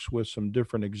folks with some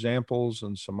different examples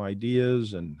and some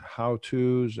ideas and how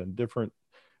tos and different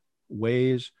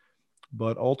ways.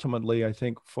 But ultimately, I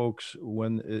think folks,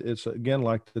 when it's again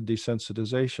like the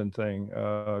desensitization thing,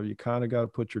 you kind of got to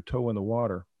put your toe in the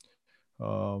water.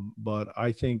 But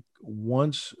I think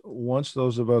once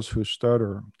those of us who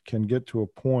stutter can get to a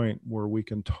point where we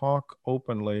can talk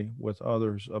openly with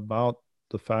others about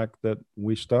the fact that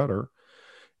we stutter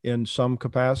in some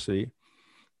capacity,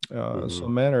 Mm-hmm.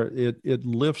 some manner, it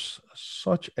lifts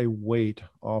such a weight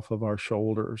off of our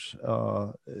shoulders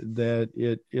that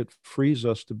it frees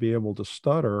us to be able to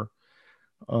stutter,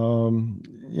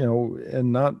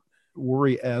 and not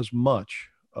worry as much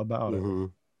about it. Mm-hmm.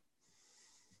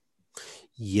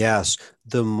 Yes,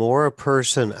 the more a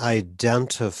person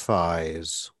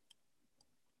identifies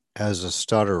as a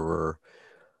stutterer,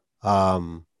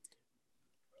 um,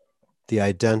 the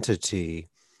identity,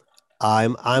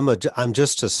 I'm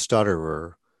just a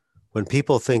stutterer. When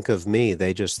people think of me,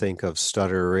 they just think of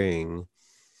stuttering,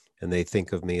 and they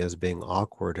think of me as being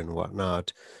awkward and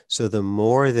whatnot. So the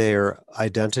more their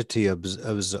identity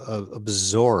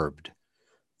absorbed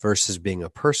versus being a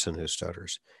person who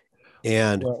stutters.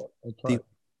 And Well, that's the right.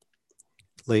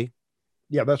 Lee,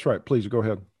 Yeah, that's right. Please go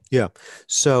ahead. yeah.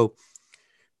 So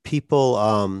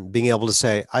people being able to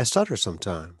say, I stutter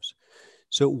sometimes.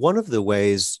 So one of the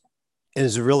ways, and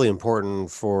it's really important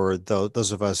for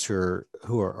those of us who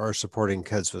are supporting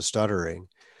kids with stuttering,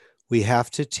 we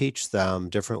have to teach them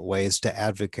different ways to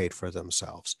advocate for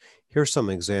themselves. Here's some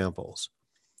examples.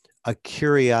 A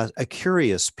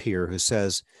curious peer who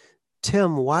says,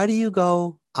 Tim, why do you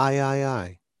go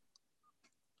I?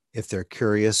 If they're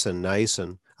curious and nice,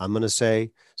 and I'm going to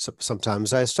say,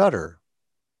 sometimes I stutter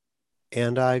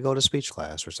and I go to speech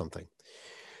class or something.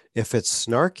 If it's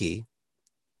snarky,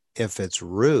 if it's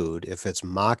rude, if it's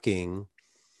mocking,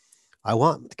 I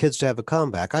want the kids to have a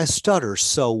comeback. I stutter,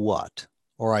 so what?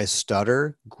 Or I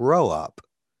stutter, grow up,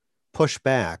 push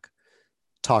back,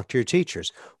 talk to your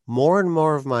teachers. More and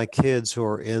more of my kids who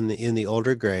are in the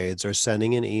older grades are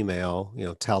sending an email,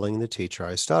 telling the teacher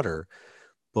I stutter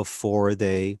before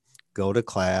they go to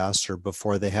class or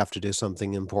before they have to do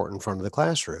something important in front of the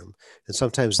classroom. And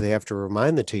sometimes they have to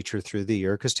remind the teacher through the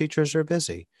year because teachers are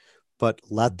busy. But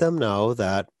let them know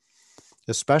that,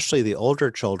 especially the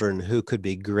older children who could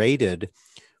be graded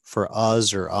for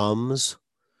uhs or ums,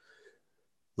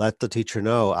 let the teacher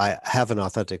know I have an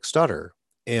authentic stutter.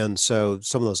 And so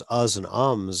some of those uhs and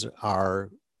ums are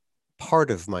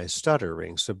part of my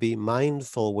stuttering. So be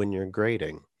mindful when you're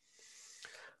grading.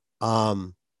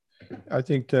 Um, I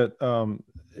think that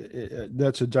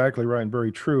that's exactly right and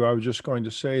very true. I was just going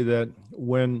to say that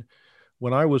when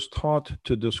I was taught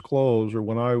to disclose, or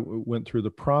when I went through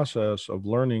the process of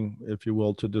learning, if you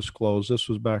will, to disclose, this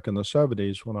was back in the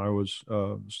 70s when I was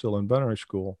still in veterinary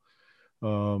school,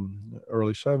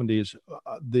 early 70s.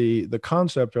 The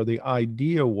concept or the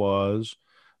idea was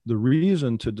the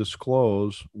reason to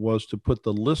disclose was to put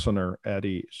the listener at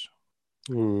ease.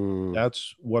 hmm,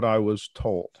 That's what I was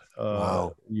told.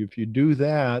 wow. If you do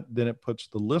that, then it puts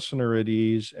the listener at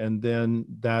ease, and then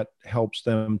that helps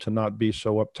them to not be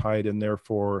so uptight, and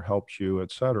therefore helps you,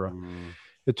 etc. Hmm,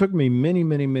 It took me many,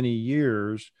 many, many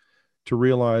years to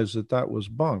realize that that was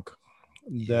bunk.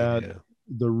 That yeah.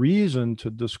 the reason to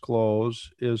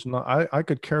disclose is not. I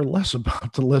could care less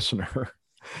about the listener.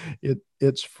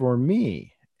 It's for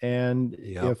me. And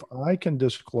Yep. if I can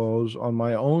disclose on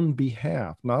my own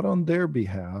behalf, not on their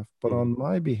behalf, but Hmm. on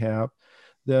my behalf,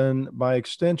 then by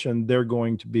extension, they're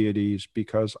going to be at ease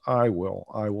because I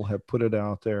will have put it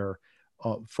out there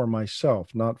for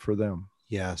myself, not for them.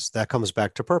 Yes, that comes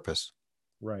back to purpose.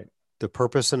 Right. The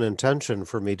purpose and intention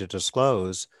for me to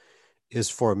disclose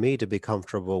is for me to be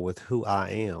comfortable with who I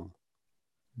am.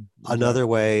 Another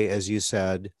Exactly. way, as you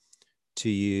said, to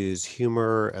use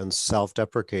humor and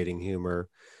self-deprecating humor.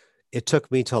 It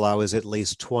took me till I was at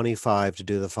least 25 to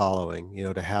do the following,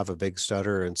 to have a big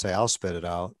stutter and say, I'll spit it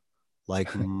out. Like,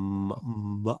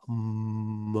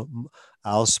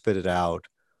 I'll spit it out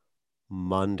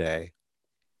Monday.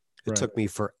 It Right. took me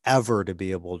forever to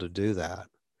be able to do that.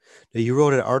 Now, you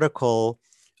wrote an article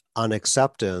on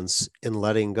acceptance and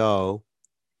letting go,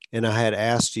 and I had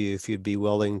asked you if you'd be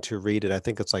willing to read it. I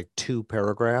think it's like 2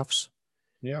 paragraphs.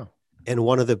 Yeah. And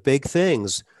one of the big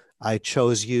things I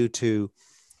chose you to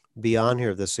be on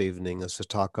here this evening is to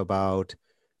talk about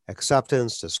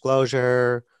acceptance,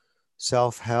 disclosure,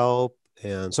 self-help,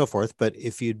 and so forth. But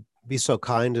if you'd be so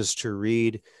kind as to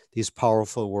read these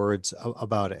powerful words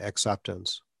about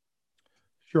acceptance.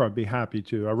 Sure, I'd be happy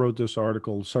to. I wrote this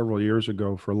article several years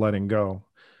ago for Letting Go.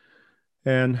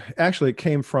 And actually, it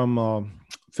came from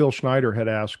Phil Schneider had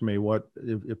asked me what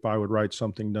if I would write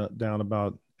something down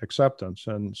about acceptance.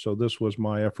 And so this was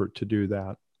my effort to do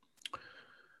that.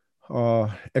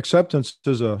 Acceptance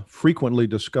is a frequently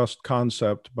discussed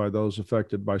concept by those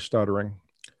affected by stuttering.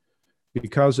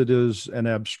 Because it is an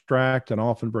abstract and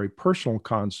often very personal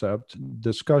concept,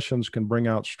 discussions can bring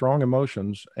out strong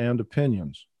emotions and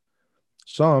opinions.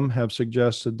 Some have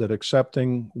suggested that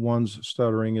accepting one's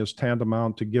stuttering is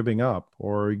tantamount to giving up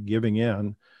or giving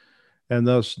in, and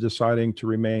thus deciding to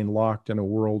remain locked in a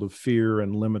world of fear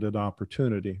and limited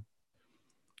opportunity.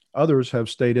 Others have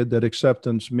stated that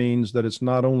acceptance means that it's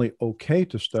not only okay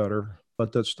to stutter,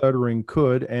 but that stuttering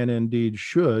could and indeed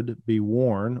should be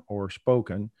worn or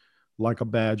spoken like a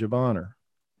badge of honor.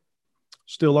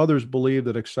 Still, others believe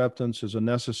that acceptance is a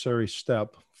necessary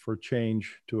step for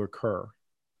change to occur.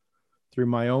 Through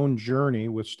my own journey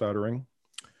with stuttering,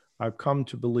 I've come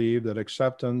to believe that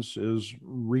acceptance is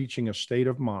reaching a state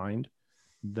of mind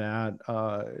that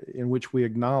in which we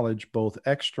acknowledge both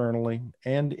externally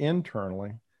and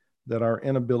internally that our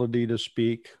inability to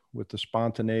speak with the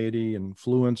spontaneity and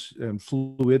fluence and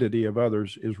fluidity of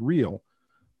others is real,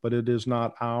 but it is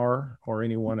not our or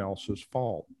anyone else's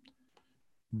fault.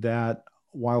 That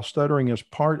while stuttering is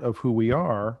part of who we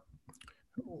are,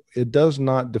 it does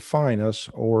not define us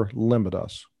or limit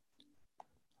us.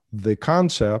 The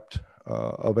concept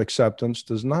of acceptance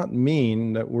does not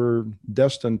mean that we're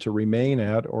destined to remain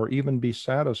at or even be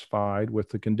satisfied with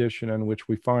the condition in which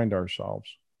we find ourselves.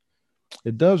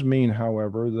 It does mean,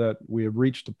 however, that we have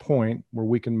reached a point where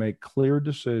we can make clear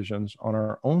decisions on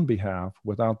our own behalf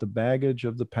without the baggage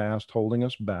of the past holding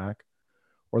us back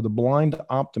or the blind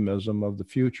optimism of the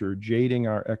future jading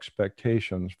our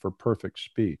expectations for perfect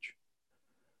speech.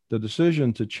 The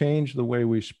decision to change the way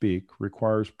we speak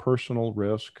requires personal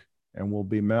risk and will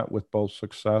be met with both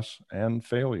success and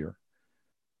failure.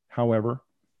 However,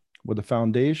 with the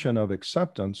foundation of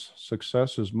acceptance,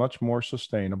 success is much more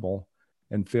sustainable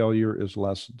and failure is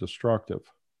less destructive.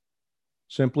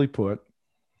 Simply put,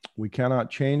 we cannot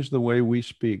change the way we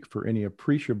speak for any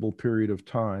appreciable period of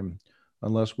time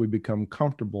unless we become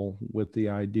comfortable with the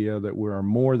idea that we are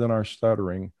more than our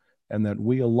stuttering and that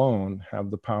we alone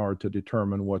have the power to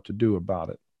determine what to do about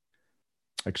it.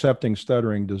 Accepting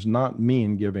stuttering does not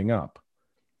mean giving up.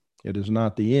 It is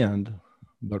not the end,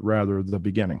 but rather the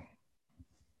beginning.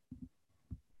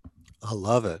 I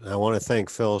love it. I want to thank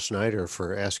Phil Schneider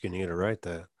for asking you to write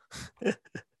that.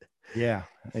 Yeah,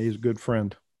 he's a good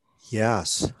friend.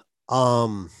 Yes.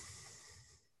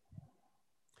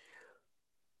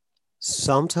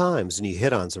 Sometimes, and you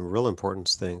hit on some real important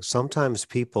things, sometimes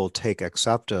people take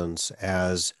acceptance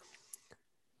as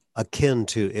akin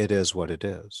to it is what it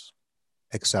is.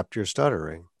 Accept your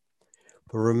stuttering.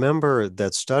 But remember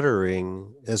that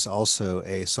stuttering is also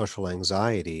a social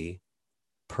anxiety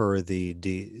per the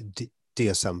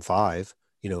DSM-5.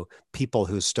 People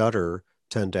who stutter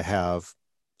tend to have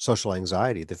social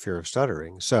anxiety, the fear of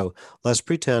stuttering. So let's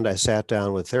pretend I sat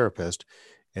down with a therapist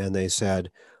and they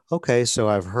said, okay, so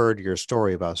I've heard your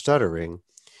story about stuttering.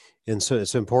 And so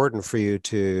it's important for you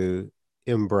to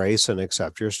embrace and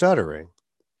accept your stuttering.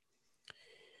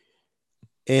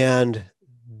 And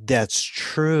that's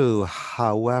true.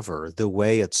 However, the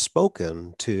way it's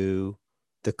spoken to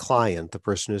the client, the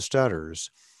person who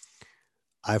stutters,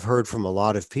 I've heard from a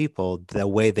lot of people, the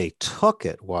way they took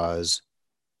it was,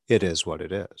 it is what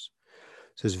it is.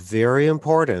 So it's very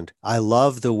important. I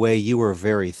love the way you were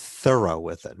very thorough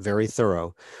with it, very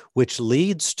thorough, which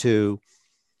leads to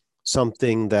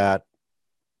something that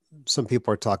some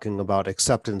people are talking about.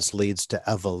 Acceptance leads to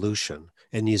evolution.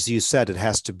 And as you said, it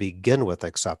has to begin with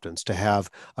acceptance to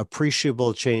have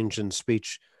appreciable change in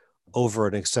speech over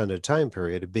an extended time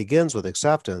period. It begins with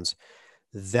acceptance.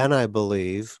 Then I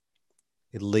believe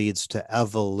it leads to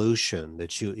evolution,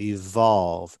 that you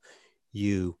evolve,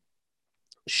 you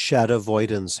shed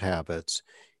avoidance habits.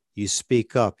 You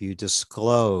speak up, you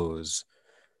disclose.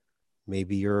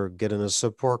 Maybe you're getting a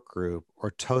support group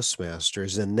or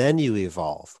Toastmasters, and then you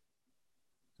evolve.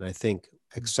 And I think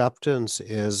acceptance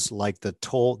is like the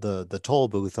toll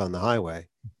booth on the highway.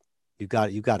 You got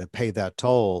to pay that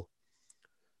toll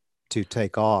to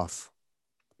take off.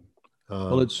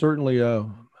 Well, Um, it's certainly a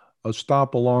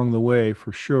stop along the way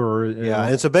for sure. yeah, and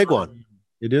And it's a big one.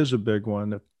 it is a big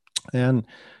one. And,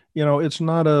 it's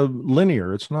not a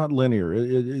linear, it's not linear.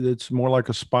 It's more like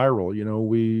a spiral.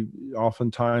 We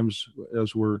oftentimes,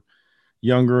 as we're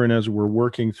younger and as we're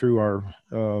working through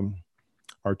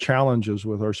our challenges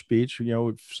with our speech,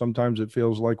 sometimes it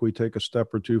feels like we take a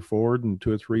step or two forward and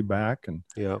two or three back. And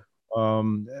Yeah.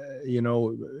 um,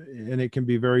 and it can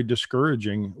be very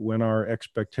discouraging when our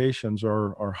expectations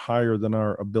are higher than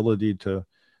our ability to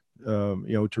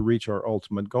reach our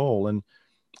ultimate goal.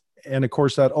 And of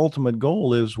course, that ultimate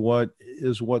goal is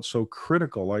what's so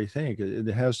critical. I think it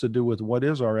has to do with what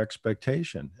is our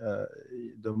expectation.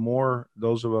 The more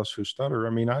those of us who stutter, I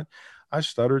mean, I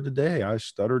stuttered today, I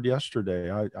stuttered yesterday.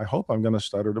 I hope I'm going to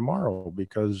stutter tomorrow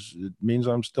because it means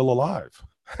I'm still alive.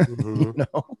 you Mm-hmm.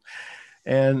 know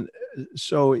and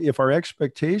so if our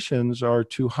expectations are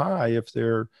too high, if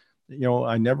they're,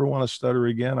 I never want to stutter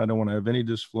again, I don't want to have any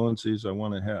disfluencies, I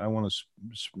want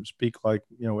to speak like,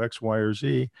 X, Y, or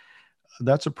Z,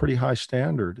 that's a pretty high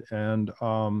standard. And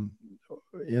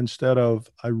instead of,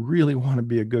 I really want to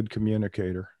be a good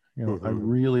communicator, I Mm-hmm.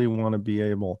 really want to be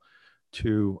able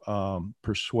to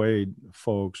persuade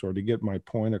folks or to get my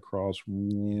point across,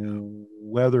 Yeah.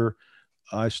 whether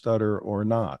I stutter or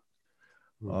not.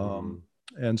 Mm-hmm. Um,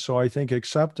 and so I think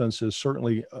acceptance is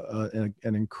certainly an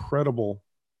incredible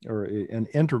or an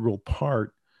integral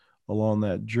part along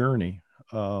that journey.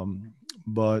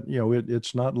 But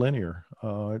it's not linear.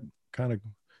 It kind of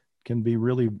can be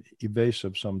really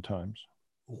evasive sometimes.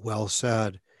 Well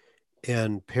said.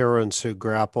 And parents who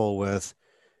grapple with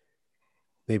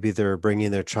maybe they're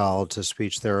bringing their child to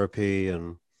speech therapy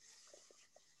and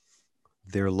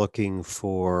they're looking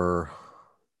for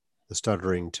the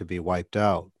stuttering to be wiped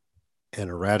out and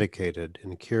eradicated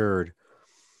and cured.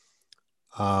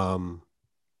 Um,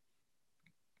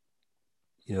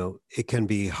 it can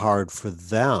be hard for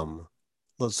them.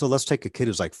 So let's take a kid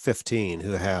who's like 15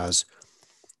 who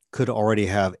could already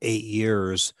have 8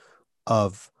 years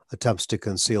of attempts to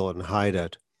conceal it and hide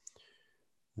it,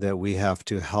 that we have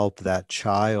to help that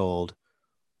child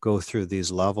go through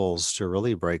these levels to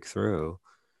really break through.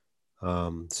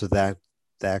 So that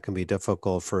can be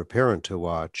difficult for a parent to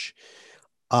watch.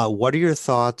 What are your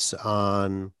thoughts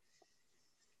on?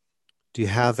 Do you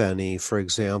have any, for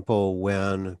example,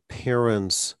 when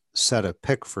parents set a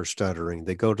pick for stuttering,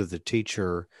 they go to the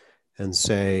teacher and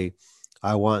say,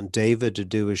 I want David to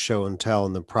do a show and tell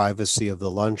in the privacy of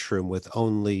the lunchroom with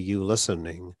only you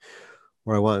listening.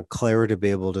 Or I want Claire to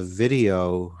be able to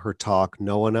video her talk.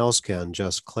 No one else can,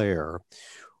 just Claire.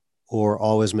 Or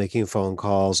always making phone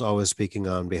calls, always speaking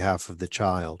on behalf of the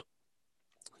child.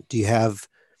 Do you have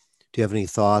any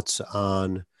thoughts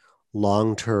on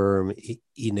long-term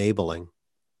enabling?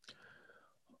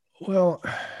 Well,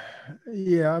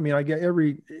 yeah, I mean, I get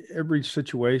every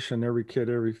situation, every kid,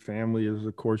 every family is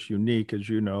of course unique, as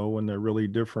you know, and they're really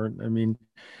different. I mean,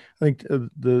 I think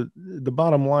the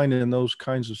bottom line in those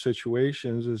kinds of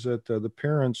situations is that the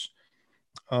parents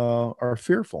are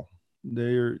fearful.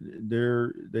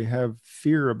 They have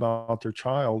fear about their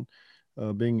child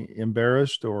being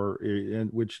embarrassed,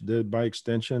 which by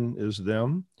extension is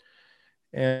them.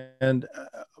 And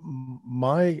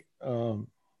my uh,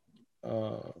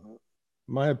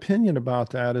 my opinion about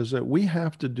that is that we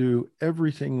have to do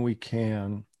everything we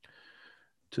can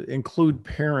to include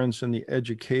parents in the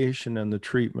education and the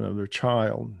treatment of their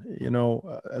child.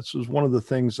 This is one of the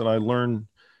things that I learned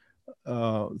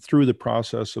through the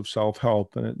process of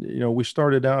self-help. And we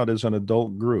started out as an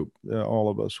adult group, all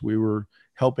of us. We were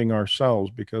helping ourselves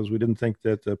because we didn't think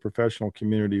that the professional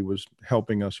community was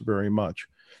helping us very much.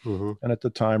 Mm-hmm. And at the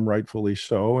time, rightfully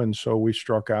so. And so we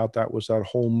struck out. That was that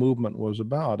whole movement was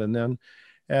about. And then,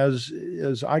 as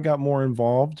I got more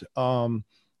involved, I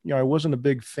wasn't a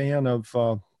big fan of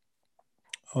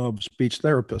speech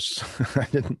therapists. I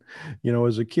didn't,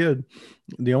 as a kid,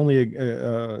 the only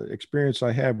experience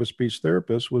I had with speech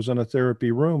therapists was in a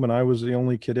therapy room, and I was the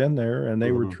only kid in there, and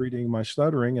they were Mm-hmm. treating my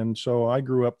stuttering. And so I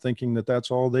grew up thinking that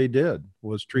that's all they did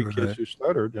was treat kids Right. who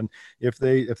stuttered. And if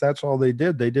that's all they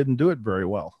did, they didn't do it very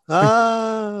well.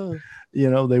 Ah, They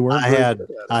weren't I very had good at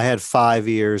it. I had 5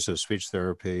 years of speech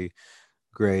therapy,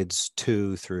 grades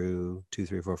 2 through 2,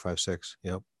 3, 4, 5, 6.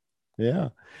 Yep. Yeah.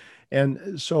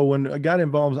 And so when I got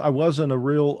involved, I wasn't a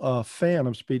real fan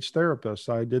of speech therapists.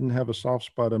 I didn't have a soft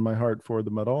spot in my heart for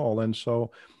them at all. And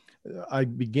so I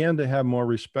began to have more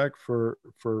respect for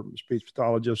speech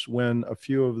pathologists when a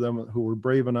few of them who were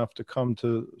brave enough to come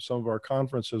to some of our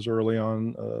conferences early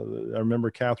on. I remember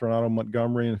Catherine Otto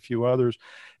Montgomery and a few others,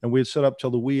 and we'd sit up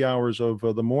till the wee hours of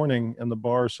the morning in the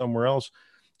bar somewhere else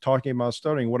talking about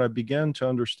studying. What I began to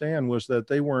understand was that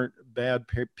they weren't bad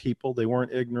people. They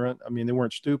weren't ignorant. I mean, they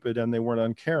weren't stupid and they weren't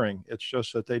uncaring. It's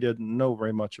just that they didn't know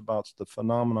very much about the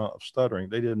phenomena of stuttering.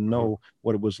 They didn't know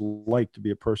what it was like to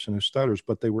be a person who stutters,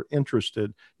 but they were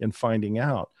interested in finding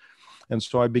out. And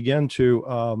so I began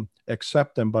to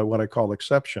accept them by what I call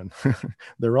exception.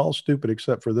 They're all stupid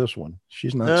except for this one.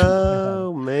 She's not so bad,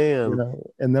 Oh man.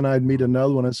 And then I'd meet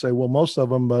another one and say, well, most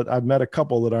of them, but I've met a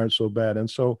couple that aren't so bad. And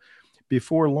so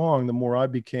before long, the more I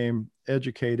became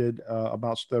educated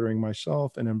about stuttering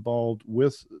myself and involved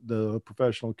with the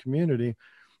professional community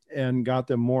and got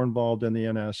them more involved in the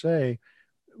NSA,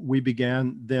 we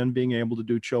began then being able to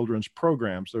do children's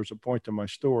programs. There's a point to my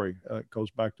story. It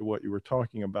goes back to what you were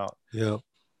talking about. Yeah.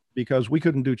 Because we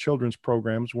couldn't do children's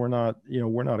programs, we're not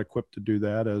equipped to do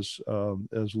that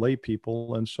as lay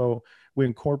people, and so we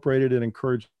incorporated and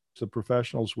encouraged the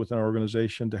professionals within our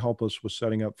organization to help us with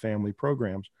setting up family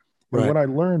programs. And Right. what I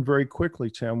learned very quickly,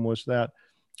 Tim, was that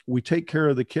we take care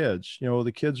of the kids.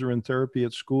 The kids are in therapy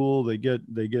at school. They get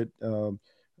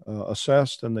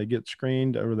assessed and they get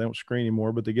screened, or they don't screen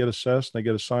anymore, but they get assessed and they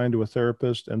get assigned to a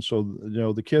therapist. And so,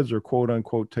 the kids are quote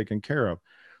unquote taken care of.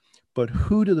 But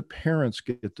who do the parents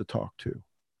get to talk to?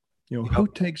 Yep. Who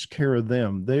takes care of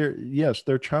them? Yes,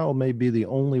 their child may be the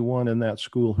only one in that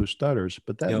school who stutters,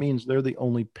 but that Yep. means they're the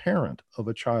only parent of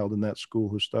a child in that school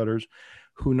who stutters,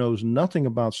 who knows nothing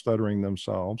about stuttering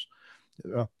themselves,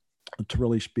 uh, to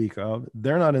really speak of.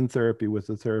 They're not in therapy with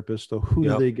the therapist, so who do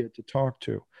Yep. they get to talk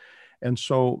to? And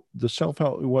so the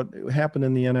self-help, what happened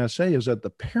in the NSA is that the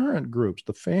parent groups,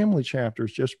 the family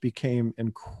chapters, just became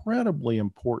incredibly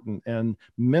important and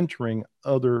mentoring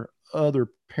other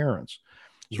parents.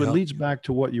 So it Yep. leads back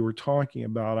to what you were talking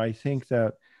about. I think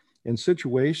that in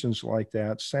situations like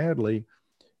that, sadly,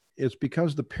 it's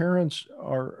because the parents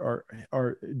are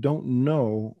don't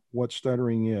know what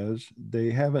stuttering is.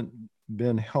 They haven't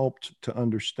been helped to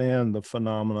understand the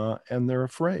phenomena, and they're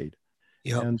afraid.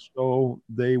 Yep. And so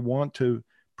they want to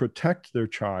protect their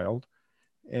child.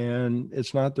 And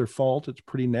it's not their fault. It's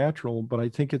pretty natural. But I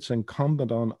think it's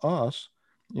incumbent on us,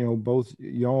 both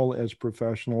y'all as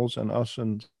professionals and us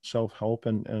in self help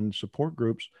and support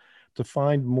groups, to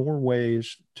find more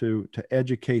ways to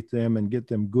educate them and get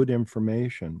them good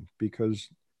information, because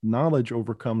knowledge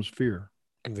overcomes fear.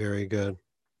 Very good.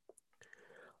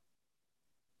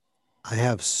 I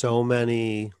have so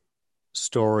many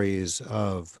stories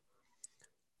of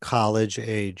college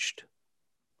aged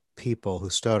people who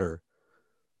stutter,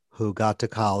 who got to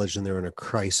college and they're in a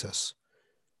crisis.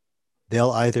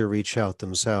 They'll either reach out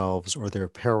themselves or their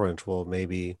parent will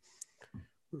maybe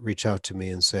reach out to me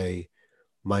and say,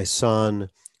 my son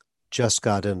just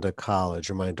got into college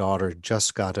or my daughter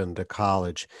just got into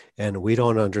college and we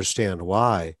don't understand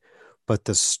why, but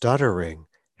the stuttering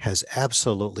has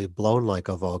absolutely blown like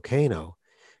a volcano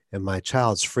and my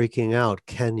child's freaking out.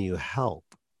 Can you help?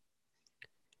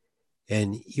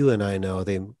 And you and I know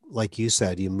they, like you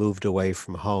said, you moved away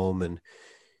from home and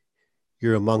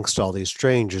you're amongst all these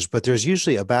strangers, but there's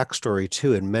usually a backstory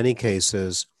too. In many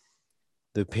cases,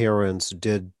 the parents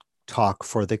did talk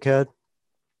for the kid.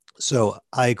 So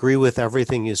I agree with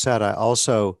everything you said. I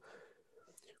also,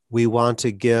 we want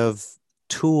to give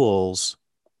tools,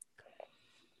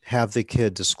 have the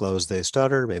kid disclose they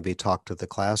stutter, maybe talk to the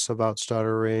class about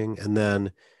stuttering, and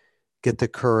then get the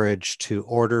courage to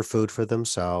order food for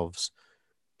themselves,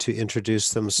 to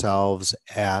introduce themselves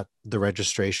at the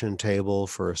registration table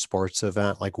for a sports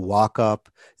event, like walk up.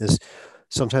 Is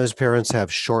sometimes parents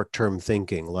have short-term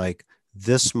thinking, like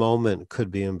this moment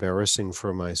could be embarrassing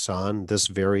for my son, this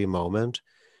very moment.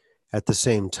 At the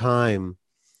same time,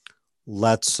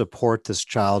 let's support this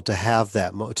child to have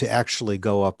that to actually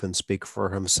go up and speak for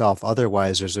himself.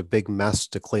 Otherwise, there's a big mess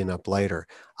to clean up later.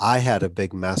 I had a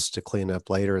big mess to clean up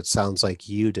later. It sounds like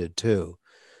you did too.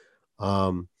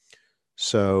 Um,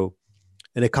 so,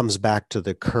 and it comes back to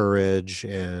the courage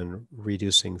and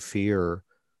reducing fear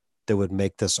that would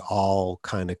make this all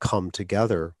kind of come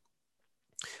together.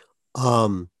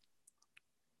 Um,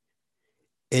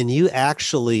 and you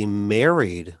actually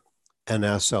married an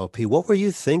SLP. What were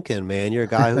you thinking, man? You're a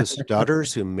guy who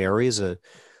stutters, who marries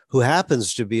who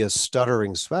happens to be a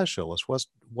stuttering specialist.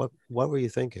 What were you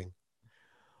thinking?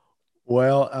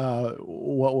 Well,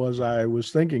 what was I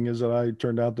was thinking is that I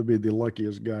turned out to be the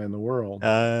luckiest guy in the world.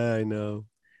 I know.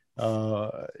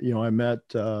 I met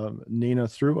Nina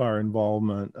through our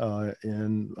involvement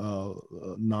in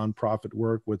nonprofit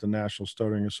work with the National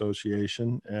Stuttering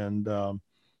Association, and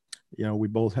we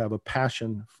both have a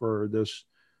passion for this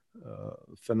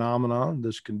phenomenon,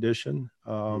 this condition.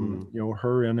 Mm.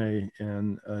 Her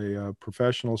in a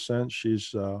professional sense,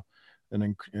 she's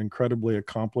incredibly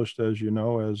accomplished, as you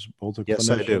know, as both a Yes,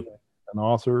 I clinician, do. an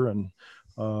author, and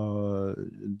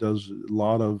does a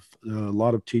lot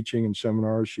of teaching and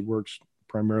seminars. She works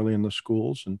primarily in the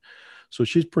schools, and so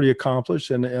she's pretty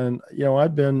accomplished. And I'm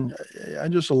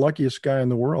just the luckiest guy in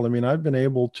the world. I mean, I've been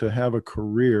able to have a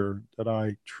career that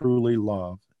I truly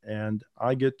love, and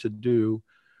I get to do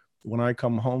when I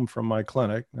come home from my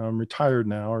clinic. Now, I'm retired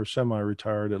now, or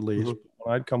semi-retired at least. Mhm.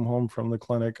 When I'd come home from the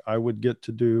clinic, I would get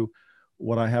to do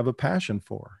what I have a passion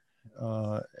for,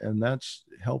 and that's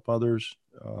help others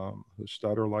who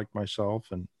stutter like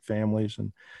myself and families.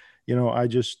 And I've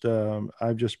just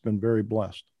been very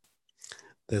blessed.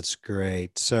 That's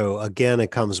great. So again, it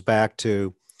comes back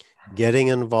to getting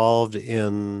involved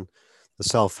in the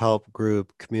self-help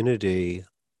group community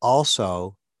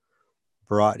also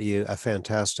brought you a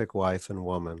fantastic wife and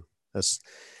woman. That's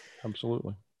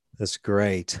Absolutely. that's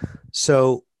great.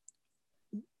 So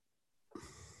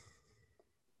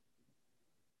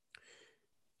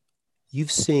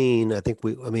you've seen, I think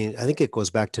it goes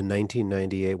back to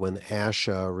 1998 when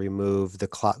ASHA removed the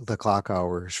clock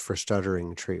hours for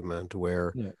stuttering treatment,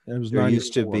 where Yeah, it was there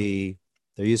used to 94. be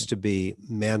there used to be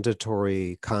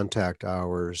mandatory contact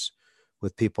hours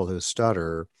with people who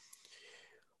stutter.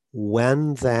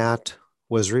 When that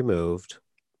was removed,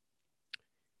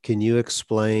 can you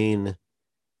explain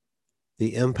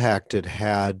the impact it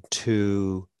had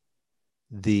to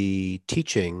the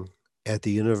teaching at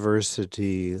the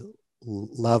university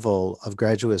level of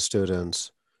graduate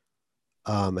students,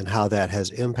 and how that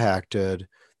has impacted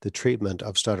the treatment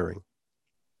of stuttering?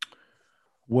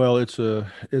 Well, it's a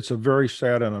very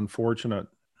sad and unfortunate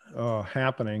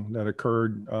happening that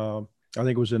occurred. I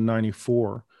think it was in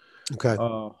 '94. Okay.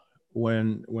 Uh,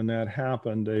 when that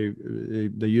happened,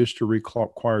 they used to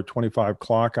require 25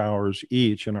 clock hours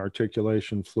each in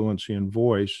articulation, fluency, and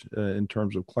voice in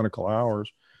terms of clinical hours,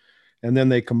 and then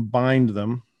they combined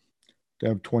them to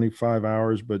have 25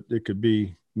 hours, but it could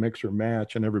be mix or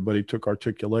match, and everybody took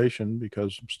articulation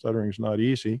because stuttering is not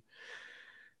easy.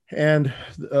 And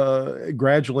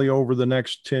gradually over the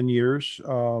next 10 years,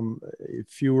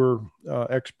 fewer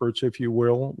experts, if you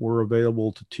will, were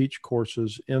available to teach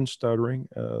courses in stuttering.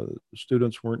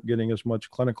 Students weren't getting as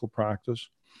much clinical practice.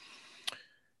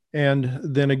 And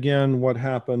then again, what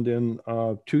happened in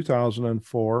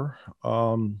 2004,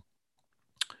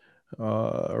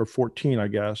 or 14, I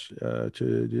guess, I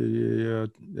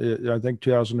think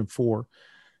 2004,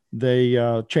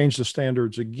 they changed the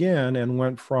standards again and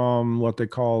went from what they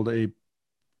called a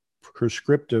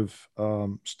prescriptive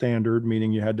standard,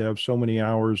 meaning you had to have so many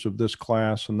hours of this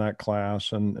class and that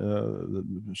class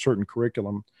and certain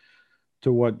curriculum,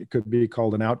 to what could be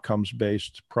called an outcomes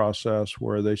based process,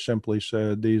 where they simply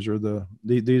said here's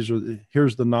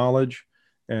the knowledge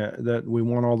that we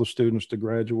want all the students to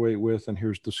graduate with, and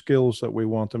here's the skills that we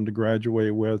want them to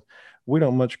graduate with. We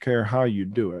don't much care how you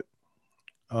do it.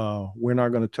 We're not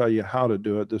going to tell you how to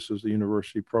do it. This is the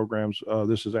university programs.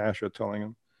 This is ASHA telling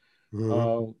them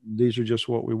Mm-hmm. these are just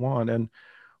what we want. And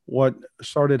what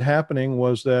started happening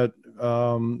was that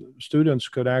students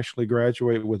could actually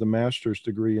graduate with a master's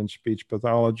degree in speech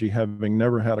pathology, having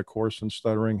never had a course in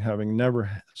stuttering, having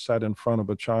never sat in front of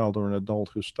a child or an adult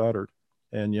who stuttered.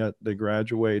 And yet they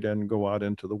graduate and go out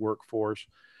into the workforce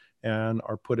and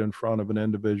are put in front of an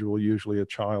individual, usually a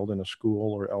child in a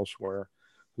school or elsewhere,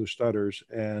 who stutters,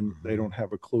 and they Mm-hmm. don't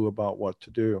have a clue about what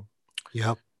to do.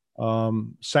 Yep.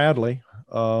 Sadly,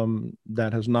 that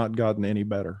has not gotten any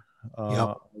better.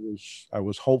 Yep. I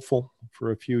was hopeful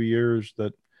for a few years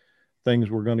that things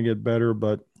were going to get better,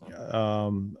 but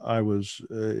it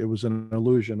was an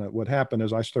illusion. What happened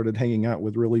is I started hanging out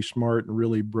with really smart and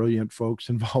really brilliant folks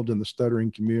involved in the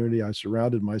stuttering community. I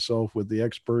surrounded myself with the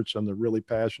experts and the really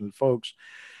passionate folks.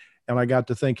 And I got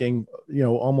to thinking,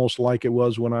 almost like it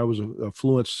was when I was a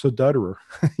fluent stutterer.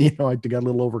 I got a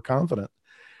little overconfident,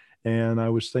 and I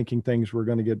was thinking things were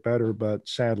going to get better, but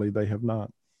sadly, they have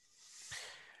not.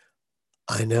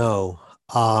 I know.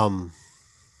 Um,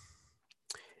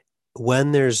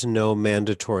 when there's no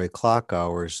mandatory clock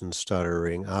hours in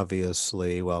stuttering,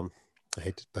 obviously, well,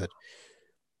 but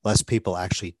less people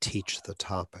actually teach the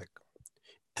topic.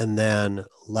 And then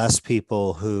less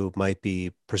people who might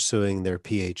be pursuing their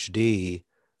PhD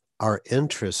are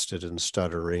interested in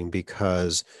stuttering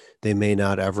because they may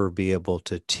not ever be able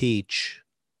to teach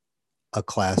a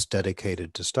class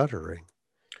dedicated to stuttering.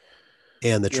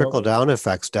 And the trickle Well, down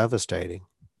effect's devastating.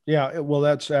 yeah, well,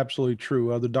 that's absolutely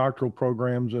true. The doctoral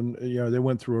programs, and they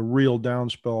went through a real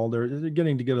downspell. They're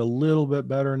getting to get a little bit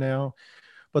better now.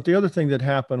 But the other thing that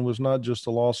happened was not just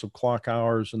the loss of clock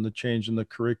hours and the change in the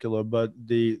curricula, but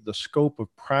the scope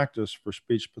of practice for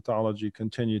speech pathology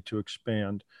continued to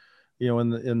expand. In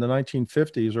the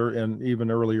 1950s, and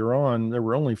even earlier on, there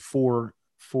were only four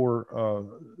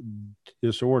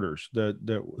disorders that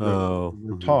Oh,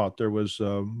 were taught. There was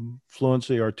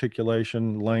fluency,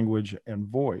 articulation, language, and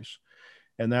voice,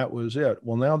 and that was it.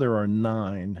 Well, now there are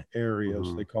 9 areas.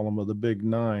 mm-hmm. They call them the big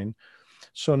 9.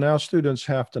 So now students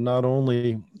have to not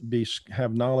only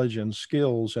have knowledge and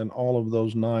skills in all of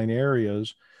those 9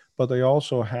 areas, but they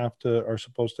also are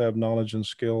supposed to have knowledge and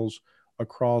skills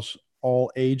across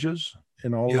all ages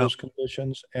in all of Yep, those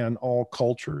conditions and all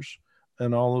cultures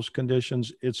and all those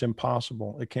conditions. It's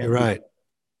impossible. It you're can't be right.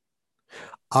 done.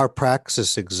 Our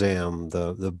praxis exam,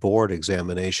 the board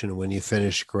examination, when you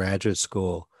finish graduate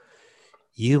school,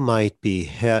 you might be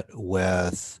hit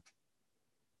with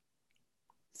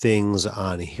things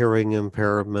on hearing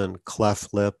impairment,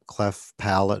 cleft lip, cleft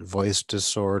palate, voice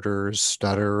disorders,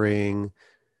 stuttering,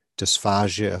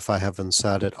 dysphagia, if I haven't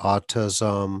said it,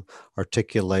 autism,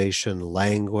 articulation,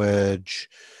 language,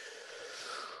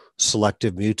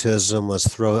 selective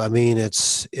mutism. I mean,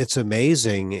 it's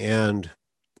amazing. And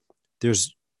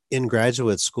there's in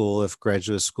graduate school, if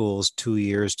graduate school is 2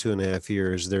 years, 2.5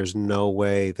 years, there's no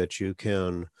way that you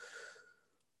can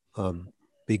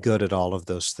be good at all of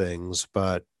those things.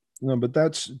 But No, but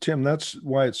that's Tim. That's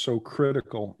why it's so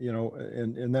critical,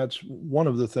 and that's one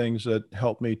of the things that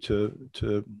helped me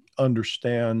to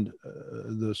understand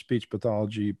the speech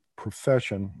pathology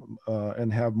profession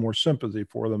and have more sympathy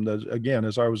for them. That again,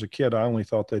 as I was a kid, I only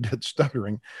thought they did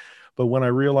stuttering, but when I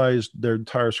realized their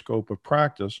entire scope of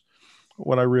practice,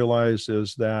 what I realized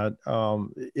is that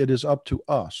it is up to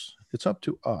us. It's up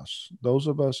to us, those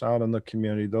of us out in the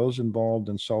community, those involved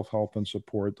in self-help and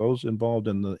support, those involved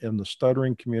in the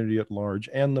stuttering community at large,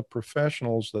 and the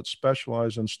professionals that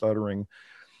specialize in stuttering.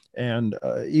 And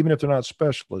even if they're not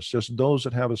specialists, just those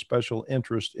that have a special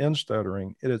interest in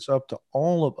stuttering, it's up to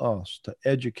all of us to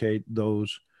educate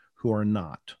those who are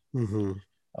not. mm-hmm.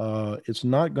 It's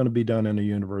not going to be done in a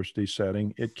university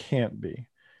setting. It can't be.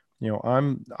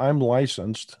 I'm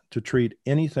licensed to treat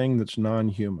anything that's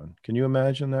non-human. Can you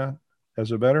imagine that?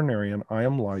 As a veterinarian, I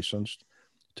am licensed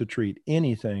to treat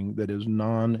anything that is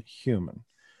non-human.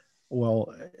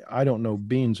 Well, I don't know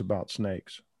beans about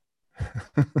snakes.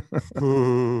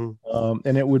 Mm-hmm.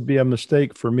 And it would be a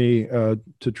mistake for me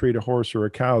to treat a horse or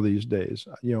a cow these days.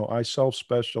 I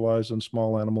self-specialize in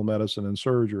small animal medicine and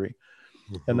surgery,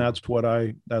 and Mm-hmm.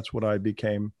 that's what I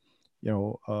became,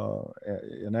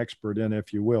 an expert in,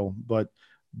 if you will. But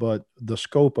the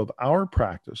scope of our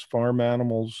practice, farm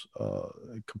animals,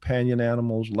 companion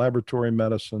animals, laboratory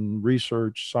medicine,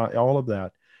 research, all of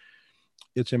that,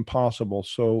 it's impossible.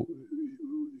 So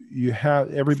Fair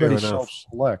everybody enough.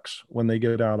 self-selects when they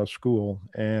get out of school,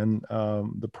 and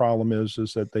the problem is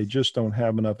that they just don't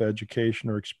have enough education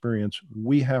or experience.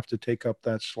 We have to take up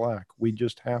that slack. We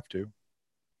just have to.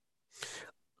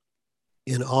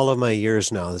 In all of my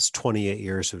years now, it's 28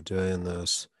 years of doing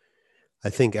this, I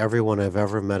think everyone I've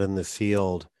ever met in the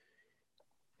field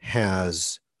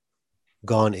has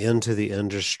gone into the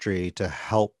industry to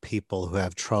help people who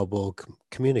have trouble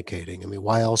communicating. I mean,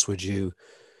 why else would you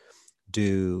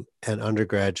do an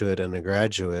undergraduate and a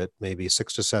graduate, maybe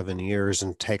 6 to 7 years,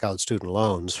 and take out student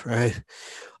loans, right? Right.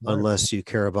 Unless you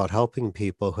care about helping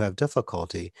people who have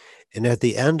difficulty. And at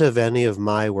the end of any of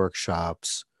my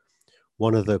workshops,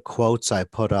 one of the quotes I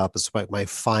put up is like my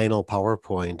final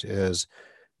PowerPoint is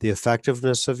the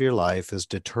effectiveness of your life is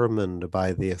determined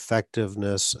by the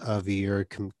effectiveness of your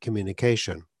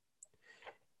communication.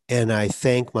 And I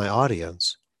thank my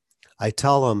audience. I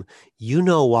tell them, you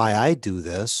know why I do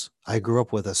this. I grew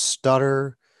up with a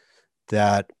stutter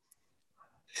that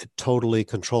it totally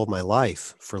controlled my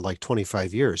life for like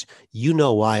 25 years. You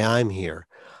know why I'm here.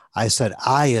 I said,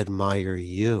 I admire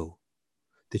you,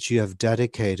 that you have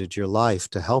dedicated your life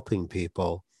to helping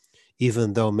people,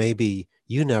 even though maybe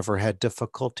you never had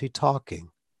difficulty talking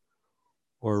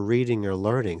or reading or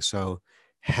learning. So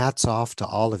hats off to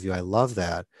all of you. I love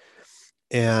that.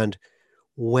 And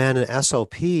when an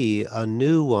SLP, a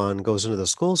new one, goes into the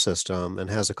school system and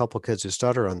has a couple kids who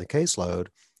stutter on the caseload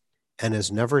and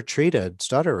has never treated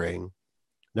stuttering,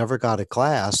 never got a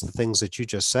class, the things that you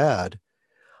just said,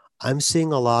 I'm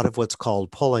seeing a lot of what's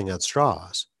called pulling at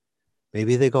straws.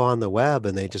 Maybe they go on the web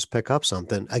and they just pick up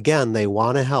something. Again, they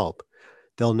want to help.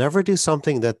 They'll never do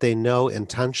something that they know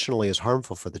intentionally is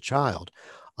harmful for the child.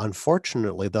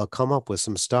 Unfortunately, they'll come up with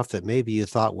some stuff that maybe you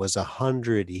thought was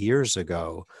 100 years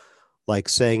ago, like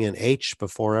saying an H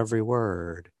before every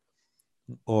word,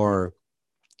 or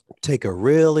take a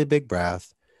really big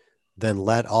breath, then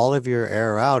let all of your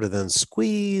air out and then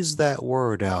squeeze that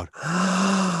word out.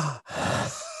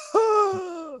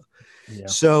 Yeah.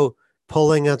 So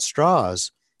pulling at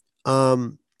straws.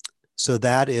 Um, so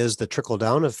that is the trickle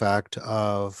down effect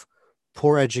of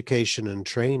poor education and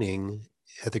training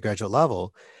at the graduate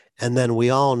level. And then we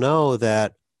all know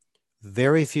that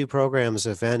very few programs,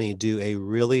 if any, do a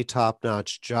really top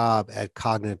notch job at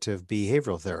cognitive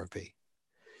behavioral therapy.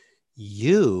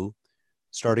 You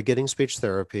started getting speech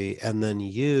therapy, and then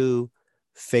you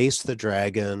faced the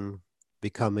dragon,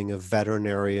 becoming a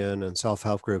veterinarian and self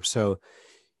help group. So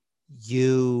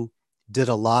you did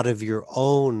a lot of your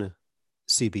own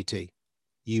CBT.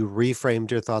 You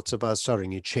reframed your thoughts about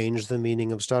stuttering. You changed the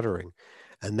meaning of stuttering.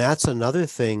 And that's another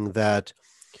thing that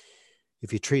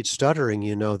if you treat stuttering,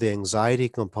 you know, the anxiety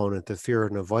component, the fear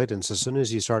and avoidance, as soon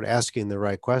as you start asking the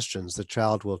right questions, the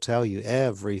child will tell you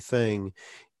everything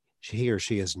he or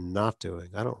she is not doing.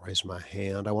 I don't raise my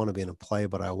hand. I want to be in a play,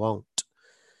 but I won't.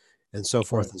 And so Right.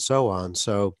 forth and so on.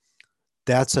 So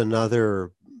that's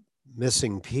another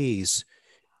missing piece.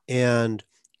 And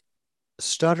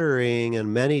stuttering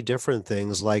and many different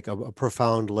things, like a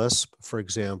profound lisp, for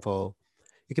example,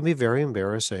 it can be very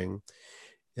embarrassing.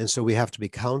 And so we have to be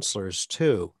counselors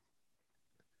too.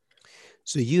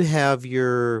 So you have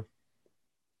your,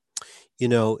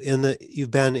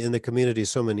 you've been in the community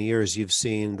so many years, you've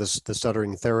seen the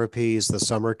stuttering therapies, the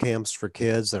summer camps for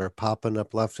kids that are popping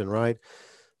up left and right,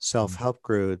 self-help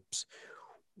groups.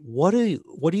 What do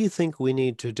you think we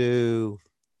need to do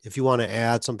if you want to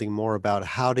add something more about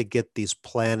how to get these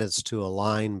planets to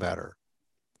align better?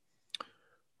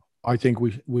 I think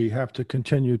we have to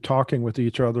continue talking with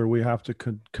each other. We have to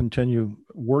continue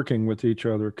working with each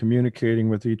other, communicating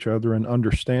with each other, and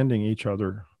understanding each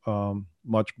other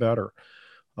much better.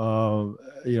 Uh,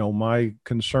 my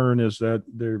concern is that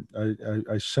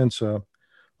I sense a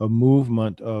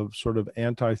movement of sort of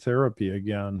anti-therapy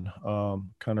again,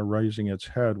 kind of raising its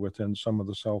head within some of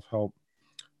the self-help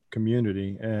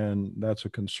community, and that's a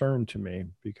concern to me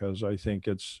because I think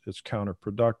it's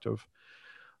counterproductive.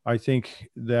 I think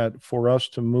that for us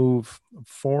to move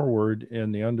forward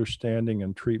in the understanding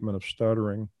and treatment of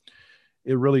stuttering,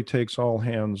 it really takes all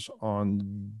hands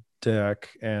on deck,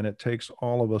 and it takes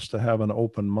all of us to have an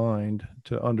open mind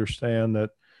to understand that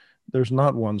there's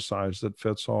not one size that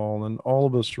fits all, and all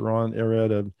of us are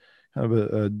at a kind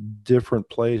of a different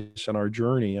place in our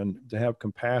journey, and to have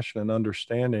compassion and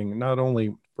understanding not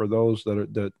only for those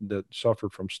that suffer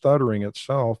from stuttering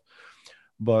itself,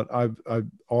 but I've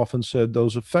often said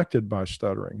those affected by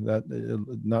stuttering, that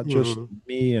not just Mm-hmm.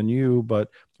 me and you,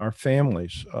 but our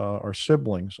families, our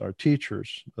siblings, our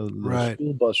teachers, the Right.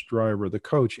 school bus driver, the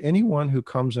coach, anyone who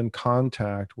comes in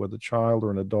contact with a child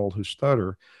or an adult who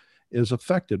stutter is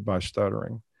affected by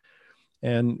stuttering.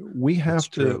 And we That's have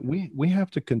to true. we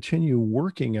have to continue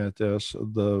working at this.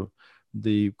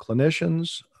 The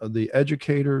clinicians, the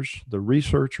educators, the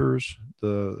researchers,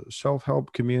 the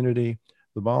self-help community,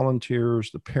 the volunteers,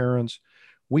 the parents,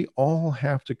 we all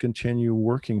have to continue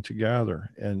working together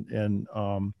and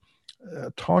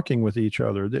talking with each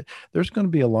other. There's going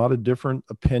to be a lot of different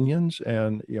opinions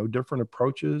and different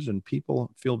approaches, and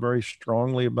people feel very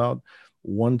strongly about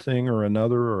one thing or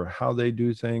another, or how they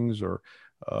do things, or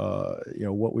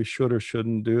what we should or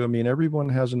shouldn't do. I mean, everyone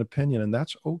has an opinion, and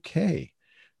that's okay.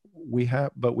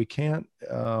 But we can't.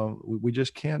 We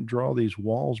just can't draw these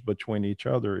walls between each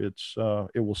other.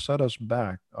 It will set us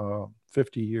back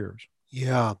 50 years.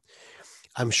 Yeah.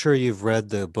 I'm sure you've read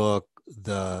the book,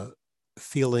 The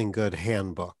Feeling Good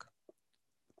Handbook,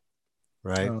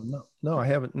 right? No, no, I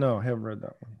haven't. No, I haven't read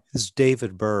that one. It's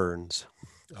David Burns.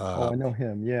 Oh, Uh, I know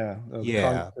him. Yeah, the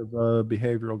yeah, cognitive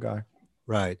behavioral guy.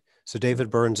 right. So David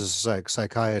Burns is a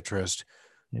psychiatrist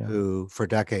Yeah, who, for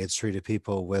decades, treated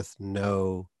people with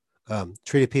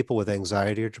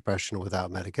anxiety or depression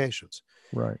without medications.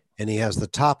 right, And he has the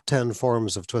top 10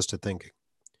 forms of twisted thinking.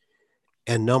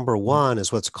 And number one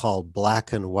is what's called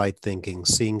black and white thinking,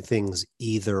 seeing things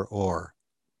either or,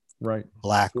 right.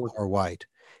 black For, or white.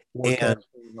 And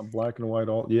forecasting, black and white.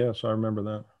 All yes, I remember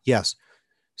that. yes,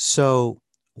 so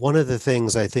one of the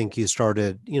things I think you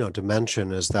started, to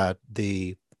mention is that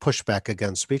the pushback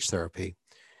against speech therapy.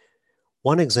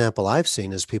 One example I've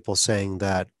seen is people saying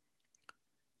that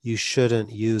you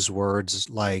shouldn't use words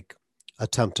like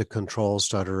attempt to control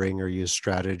stuttering or use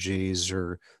strategies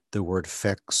or the word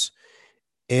fix.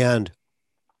 And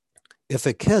if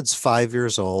a kid's 5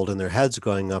 years old and their head's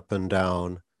going up and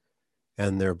down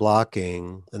and they're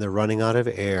blocking and they're running out of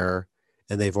air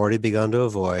and they've already begun to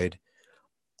avoid,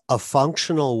 a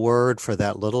functional word for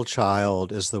that little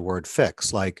child is the word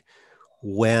fix. Like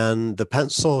when the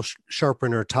pencil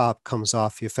sharpener top comes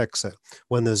off, you fix it.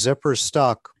 When the zipper's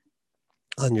stuck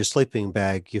on your sleeping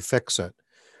bag, you fix it.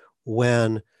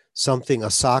 When a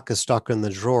sock is stuck in the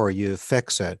drawer, you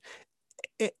fix it.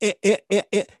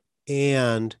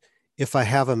 And if I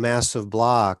have a massive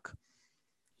block,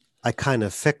 I kind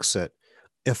of fix it.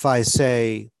 If I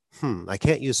say, I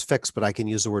can't use fix, but I can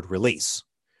use the word release.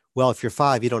 Well, if you're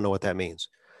 5, you don't know what that means.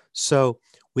 So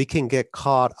we can get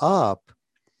caught up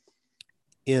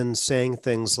in saying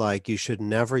things like you should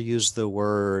never use the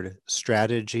word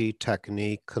strategy,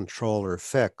 technique, control, or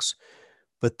fix.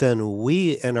 But then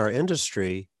we in our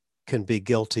industry can be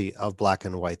guilty of black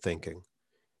and white thinking.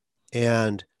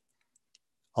 And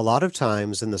a lot of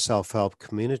times in the self-help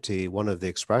community, one of the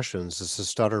expressions is to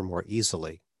stutter more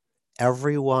easily.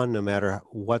 Everyone, no matter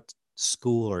what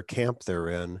school or camp they're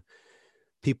in,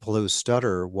 people who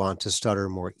stutter want to stutter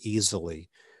more easily.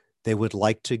 They would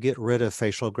like to get rid of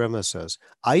facial grimaces.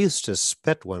 I used to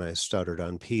spit when I stuttered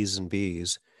on P's and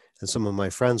B's, and some of my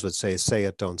friends would say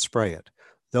it, don't spray it.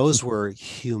 Those were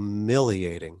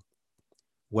humiliating.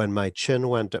 When my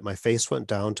face went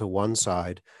down to one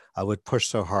side, I would push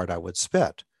so hard I would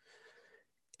spit.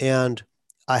 And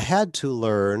I had to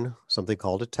learn something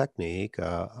called a technique,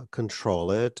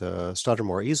 control it, stutter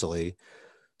more easily.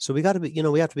 So we got to be,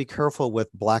 we have to be careful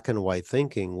with black and white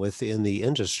thinking within the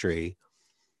industry.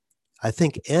 I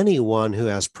think anyone who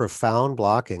has profound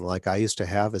blocking, like I used to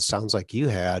have, it sounds like you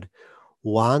had,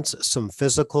 wants some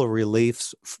physical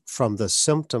relief from the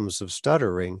symptoms of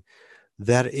stuttering.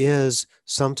 That is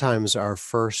sometimes our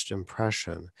first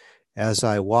impression. As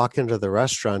I walk into the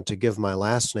restaurant to give my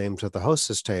last name to the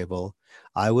hostess table,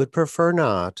 I would prefer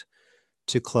not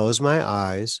to close my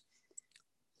eyes,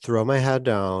 throw my head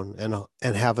down,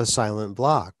 and have a silent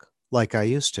block like I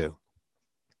used to.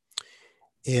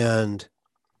 And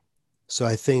so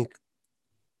I think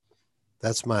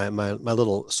that's my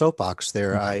little soapbox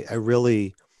there. I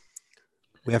really,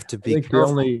 we have to I be think the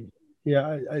careful. only,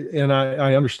 yeah,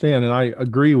 I understand, and I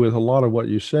agree with a lot of what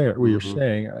you say, what you're Mm-hmm.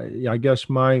 saying. I guess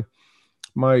my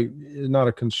not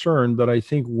a concern, but I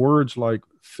think words like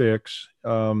fix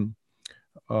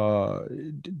uh,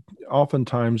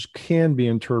 oftentimes can be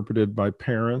interpreted by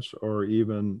parents or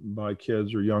even by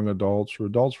kids or young adults or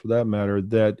adults for that matter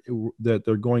that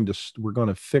we're going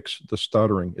to fix the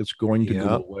stuttering. It's going to go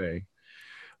Yeah. away.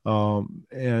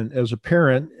 And as a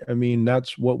parent, I mean,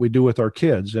 that's what we do with our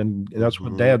kids, and that's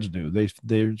what Mm-hmm. dads do.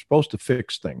 They're supposed to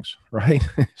fix things, right?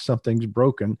 Something's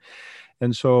broken,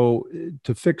 and so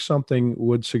to fix something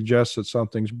would suggest that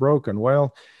something's broken.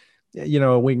 Well,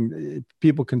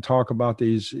 people can talk about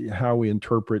these how we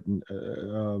interpret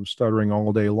stuttering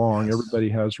all day long. Yes. Everybody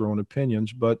has their own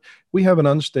opinions, but we have an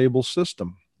unstable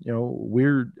system.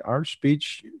 Our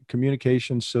speech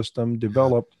communication system Yeah.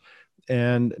 developed,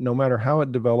 and no matter how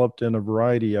it developed in a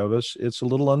variety of us, it's a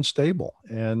little unstable.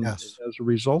 And Yes. as a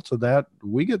result of that,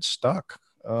 we get stuck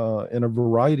in a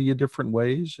variety of different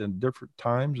ways and different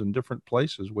times and different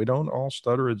places. We don't all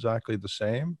stutter exactly the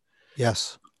same.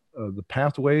 Yes. The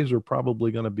pathways are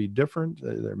probably going to be different.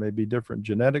 There may be different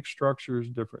genetic structures,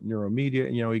 different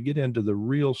neuromedia. You get into the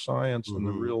real science and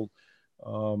the Mm-hmm. real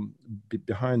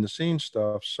behind the scenes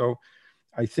stuff. So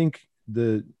I think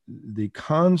the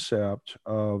concept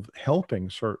of helping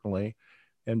certainly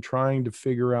and trying to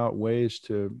figure out ways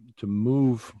to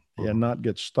move and Mm-hmm. not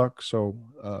get stuck so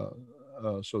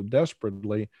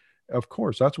desperately. Of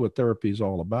course, that's what therapy is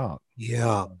all about.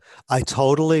 Yeah, I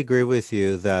totally agree with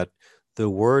you that the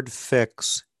word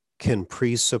fix can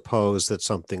presuppose that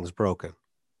something's broken.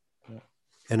 Yeah.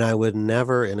 And I would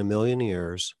never in a million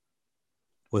years,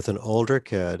 with an older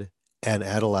kid, an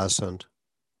adolescent,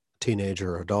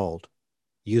 teenager, adult,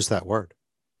 use that word.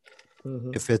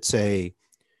 Mhm. If it's a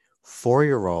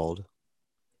 4-year old,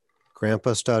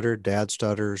 grandpa stuttered, dad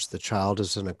stutters, the child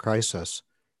is in a crisis,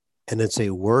 and it's a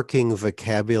working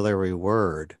vocabulary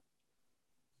word,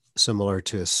 similar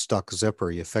to a stuck zipper,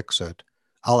 you fix it.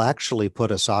 I'll actually put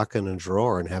a sock in a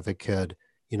drawer and have a kid,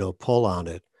 pull on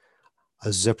it,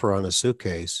 a zipper on a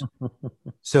suitcase.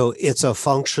 So it's a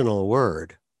functional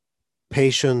word.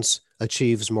 Patience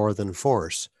achieves more than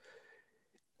force.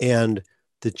 And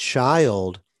the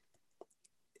child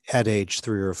at age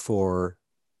 3 or 4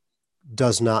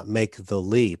 does not make the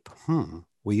leap.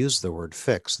 We use the word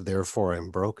fix, therefore I'm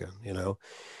broken.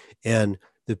 And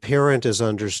the parent is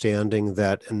understanding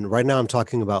that, and right now I'm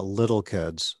talking about little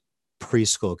kids,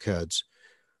 preschool kids,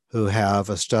 who have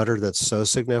a stutter that's so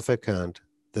significant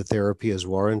that therapy is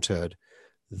warranted,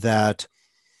 that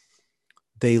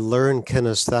they learn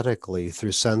kinesthetically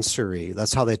through sensory.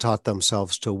 That's how they taught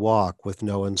themselves to walk with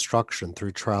no instruction,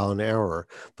 through trial and error.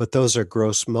 But those are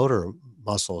gross motor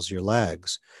muscles, your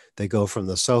legs. They go from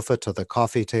the sofa to the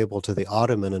coffee table to the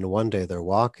ottoman, and one day they're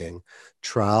walking.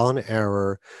 Trial and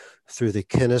error through the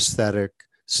kinesthetic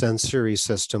sensory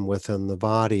system within the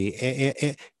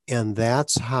body. And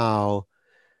that's how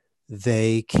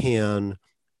they can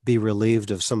be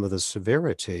relieved of some of the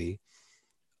severity.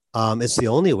 It's the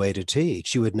only way to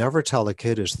teach. You would never tell a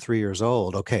kid who's 3 years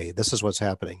old, okay, this is what's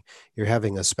happening. You're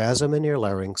having a spasm in your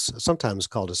larynx, sometimes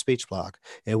called a speech block.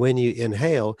 And when you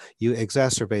inhale, you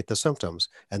exacerbate the symptoms.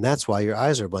 And that's why your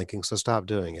eyes are blinking. So stop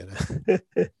doing it.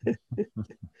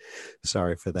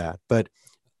 Sorry for that. But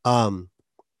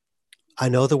I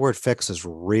know the word fix is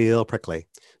real prickly.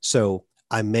 So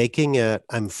I'm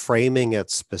framing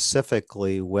it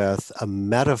specifically with a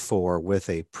metaphor with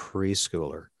a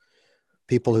preschooler.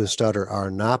 People who stutter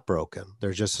are not broken.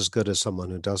 They're just as good as someone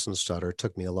who doesn't stutter. It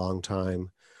took me a long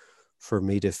time for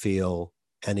me to feel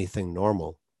anything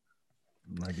normal.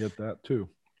 I get that too.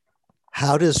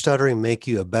 How does stuttering make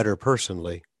you a better person,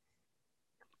 Lee?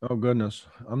 Oh goodness,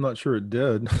 I'm not sure it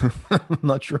did. I'm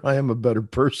not sure I am a better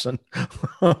person.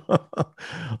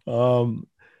 um,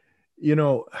 you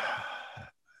know,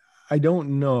 I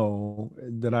don't know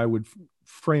that I would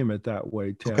frame it that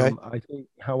way, Okay. Tim. I think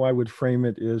how I would frame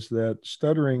it is that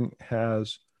stuttering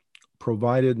has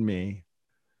provided me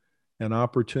an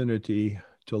opportunity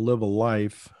to live a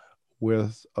life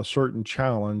with a certain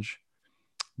challenge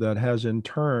that has in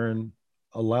turn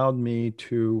allowed me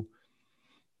to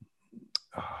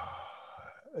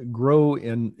grow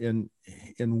in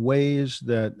ways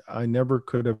that I never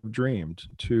could have dreamed,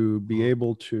 to be Mhm.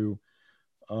 able to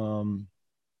um,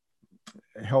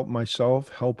 help myself,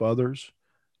 help others.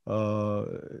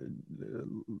 It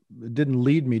didn't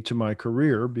lead me to my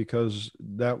career because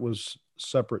that was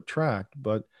separate track,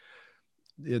 but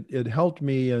it helped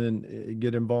me and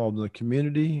get involved in the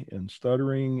community and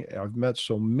stuttering. I've met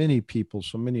so many people,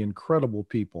 so many incredible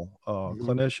people, Mhm.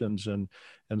 clinicians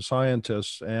and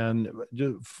scientists, and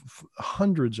just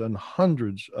hundreds and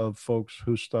hundreds of folks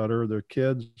who stutter, their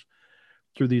kids,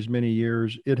 through these many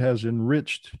years. It has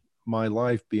enriched my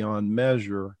life beyond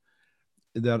measure,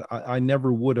 that I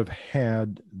never would have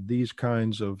had these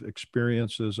kinds of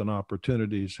experiences and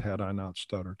opportunities had I not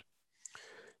stuttered.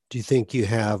 Do you think you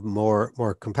have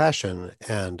more compassion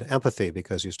and empathy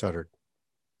because you stuttered?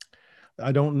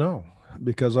 I don't know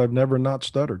because I've never not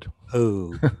stuttered.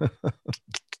 Oh,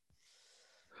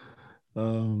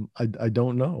 I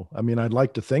don't know. I mean, I'd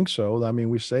like to think so. I mean,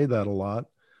 we say that a lot.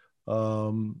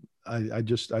 I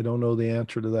don't know the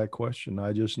answer to that question.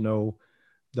 I just know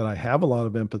that I have a lot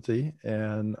of empathy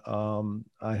and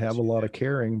I have yes, a you lot do. of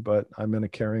caring, but I'm in a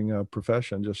caring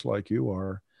profession just like you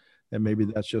are, and maybe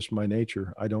Mhm. that's just my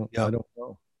nature. I Yep. don't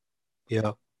know.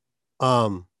 Yep.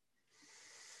 Um,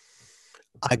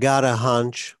 I got a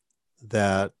hunch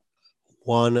that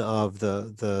one of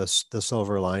the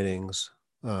silver linings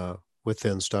uh,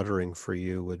 within stuttering for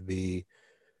you would be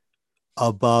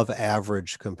above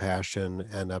average compassion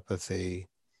and empathy,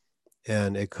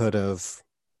 and it could have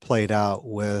played out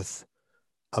with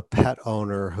a pet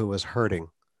owner who was hurting.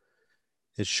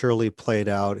 It surely played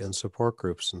out in support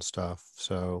groups and stuff.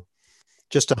 So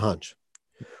just a hunch.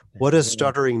 What does Yeah.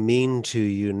 stuttering mean to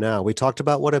you now? We talked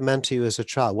about what it meant to you as a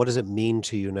child. What does it mean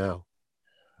to you now?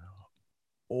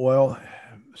 Well,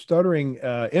 stuttering,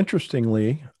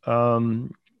 interestingly,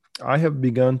 I have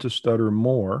begun to stutter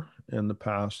more in the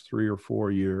past 3 or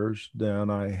 4 years than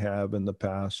I have in the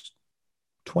past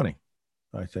 20,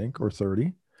 I think, or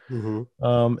 30.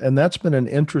 Mm-hmm. And that's been an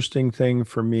interesting thing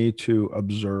for me to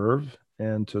observe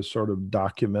and to sort of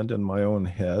document in my own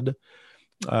head.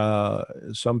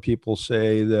 Some people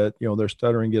say that, their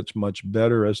stuttering gets much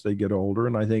better as they get older.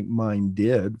 And I think mine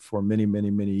did for many,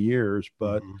 many, many years.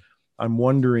 But Mm-hmm. I'm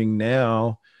wondering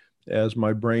now, as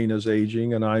my brain is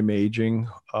aging and I'm aging,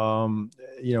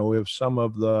 if some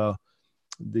of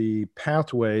the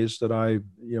pathways that I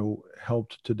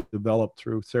helped to develop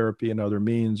through therapy and other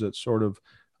means that sort of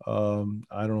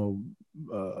I don't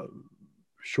know,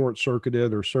 short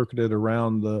circuited or circuited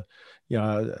around the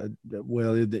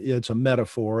well, it's a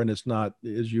metaphor and it's not,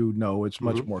 as you know, it's Mm-hmm.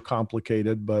 much more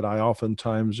complicated, but I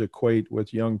oftentimes equate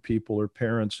with young people or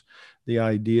parents the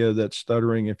idea that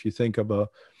stuttering, if you think of the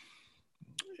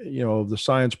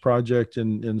science project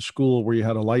in school where you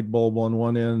had a light bulb on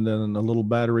one end and a little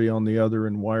battery on the other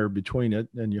and wire between it,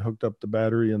 and you hooked up the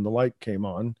battery and the light came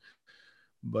on.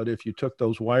 But if you took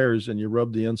those wires and you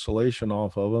rubbed the insulation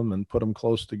off of them and put them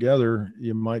close together,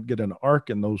 you might get an arc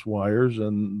in those wires,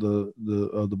 and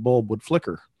the bulb would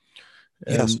flicker.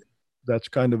 Yes. And that's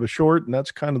kind of a short, and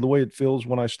that's kind of the way it feels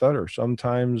when I stutter.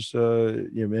 Sometimes, and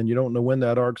you don't know when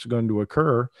that arc's going to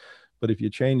occur. But if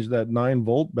you change that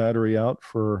 9-volt battery out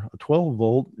for a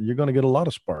 12-volt, you're going to get a lot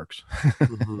of sparks.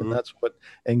 And Hmm. that's what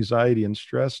anxiety and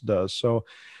stress does. So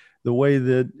the way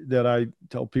that I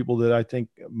tell people that I think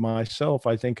myself,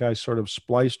 I think I sort of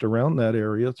spliced around that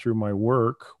area through my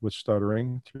work with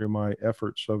stuttering, through my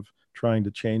efforts of trying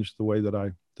to change the way that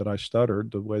I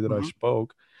stuttered, the way that I Hmm.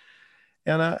 spoke.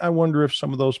 And I wonder if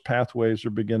some of those pathways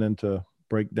are beginning to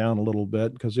break down a little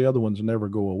bit, because the other ones never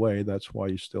go away. That's why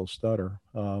you still stutter.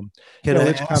 It's kind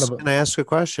of a, Can I ask a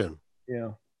question?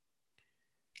 yeah.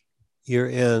 You're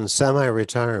in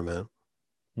semi-retirement,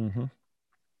 Hmm.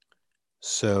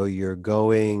 so you're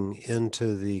going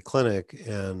into the clinic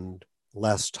and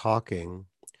less talking.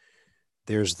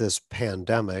 There's this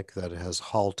pandemic that has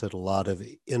halted a lot of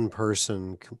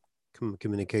in-person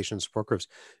communication support groups.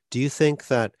 Do you think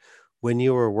that when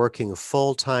you were working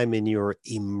full time and you're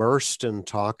immersed in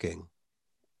talking,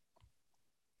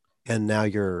 and now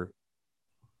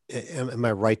am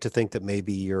I right to think that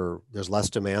maybe there's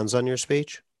less demands on your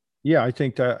speech? Yeah, I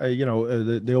think that,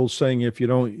 the old saying, if you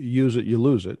don't use it, you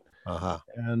lose it. Uh-huh.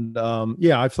 And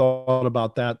yeah, I've thought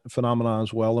about that phenomenon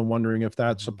as well, and wondering if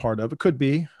that's a Mhm. part of it. Could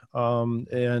be.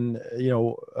 And,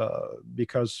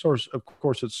 because of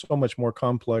course, it's so much more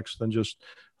complex than just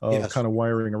Yes. kind of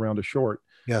wiring around a short.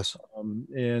 Yes.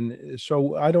 And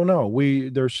so I don't know.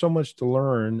 There's so much to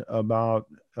learn about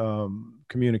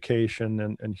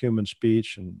communication and human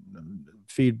speech and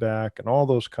feedback and all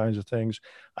those kinds of things.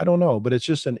 I don't know, but it's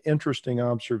just an interesting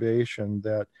observation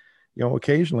that,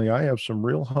 occasionally I have some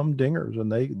real humdingers,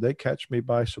 and they catch me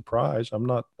by surprise. I'm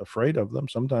not afraid of them.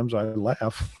 Sometimes I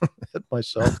laugh at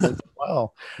myself, thinking,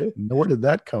 "Wow, where did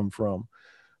that come from?"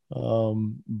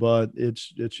 But it's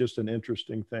just an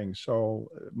interesting thing. So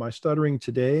my stuttering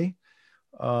today,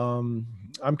 um,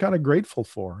 I'm kind of grateful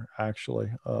for, actually.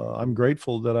 I'm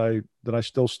grateful that I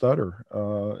still stutter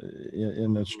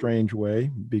in a Mhm. strange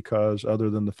way, because other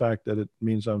than the fact that it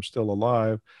means I'm still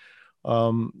alive.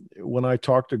 When I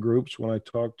talk to groups, when I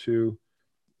talk to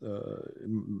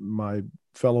my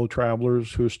fellow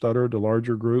travelers who stutter, to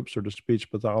larger groups, or to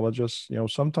speech pathologists,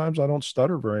 sometimes I don't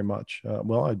stutter very much.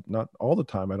 Well, not all the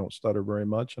time I don't stutter very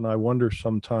much, and I wonder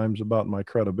sometimes about my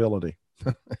credibility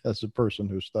as a person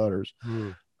who stutters.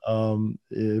 Mm.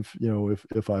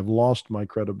 If I've lost my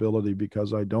credibility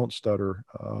because I don't stutter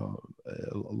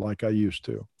like I used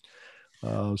to.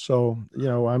 So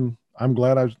I'm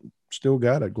glad I've still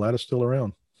got it. Glad it's still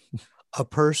around. A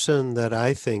person that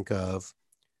I think of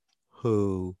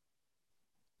who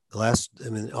I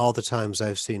mean, all the times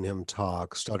I've seen him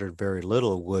talk, stuttered very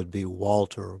little, would be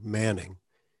Walter Manning.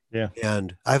 Yeah.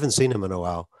 And I haven't seen him in a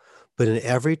while, but in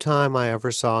every time I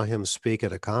ever saw him speak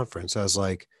at a conference, I was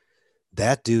like,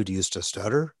 that dude used to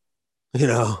stutter, you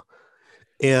know?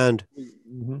 And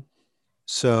Hmm.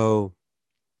 so,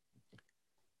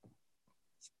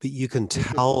 but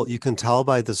Interesting. you can tell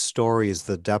by the stories,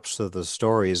 the depths of the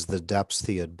stories, the depths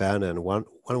he had been in. One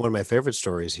of my favorite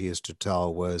stories he used to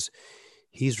tell was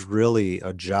he's really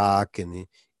a jock and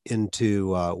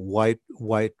into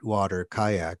whitewater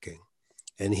kayaking,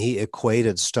 and he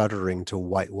equated stuttering to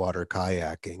whitewater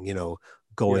kayaking. Yes.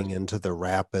 Going into the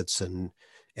rapids and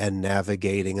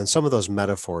navigating, and some of those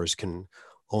metaphors can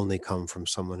only come from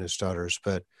someone who stutters.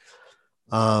 But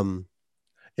um,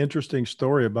 Interesting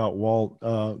story about Walt.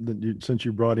 Since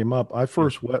you brought him up, I yeah.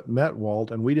 first met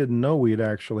Walt, and we didn't know we'd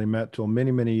actually met till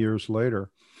many, many years later.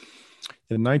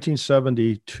 In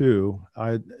 1972,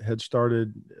 I had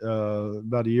started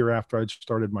about a year after I'd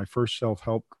started my first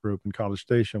self-help group in College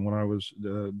Station, when I was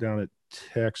down at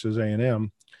Texas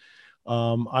A&M.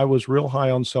 I was real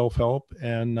high on self-help,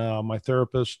 and my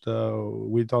therapist,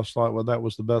 we thought, well, that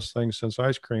was the best thing since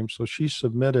ice cream. So she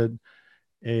submitted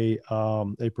a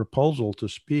proposal to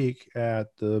speak at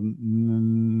the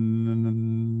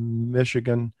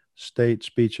Michigan State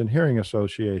Speech and Hearing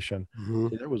Association.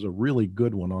 Mhm. There was a really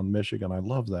good one on Michigan. I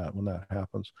love that when that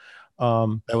happens.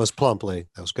 Um, That was plumply.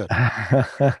 That was good.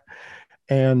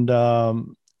 and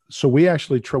so we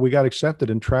actually we got accepted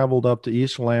and traveled up to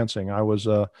East Lansing. I was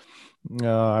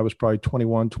probably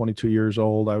 21, 22 years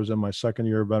old. I was in my second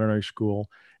year of veterinary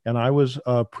school, and I was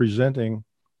presenting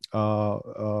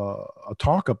a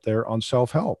talk up there on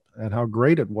self-help and how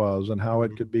great it was, and how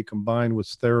it Mhm. could be combined with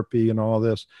therapy and all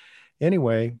this.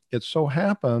 Anyway, it so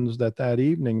happens that that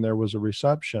evening there was a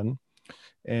reception,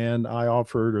 and I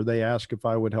offered, or they asked if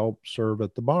I would help serve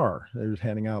at the bar. They was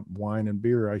handing out wine and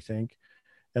beer, I think.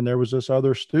 And there was this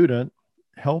other student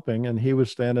helping, and he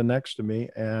was standing next to me,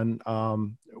 and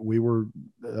we were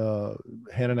uh,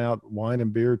 handing out wine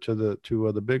and beer to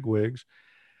the big wigs.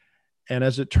 And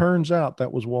as it turns out,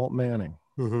 that was Walt Manning.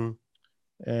 Mm-hmm.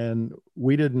 And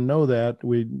we didn't know that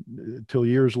we till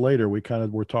years later. We kind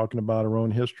of were talking about our own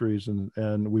histories,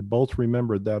 and we both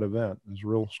remembered that event. It was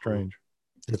real strange.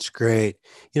 That's great.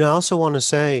 I also want to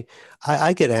say,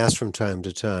 I get asked from time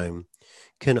to time,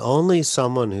 can only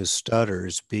someone who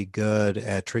stutters be good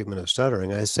at treatment of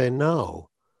stuttering? I say no.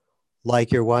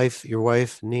 Like your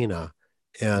wife Nina,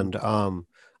 and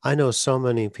I know so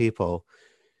many people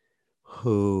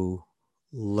who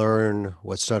learn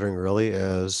what stuttering really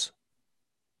is,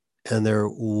 and they're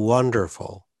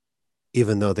wonderful,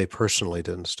 even though they personally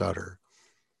didn't stutter.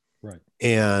 Right.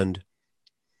 And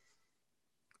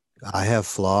I have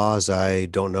flaws. I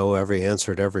don't know every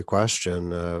answer to every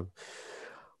question.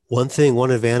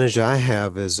 One advantage I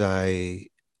have is I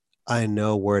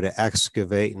know where to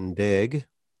excavate and dig.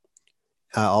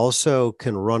 I also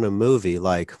can run a movie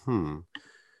like,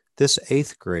 this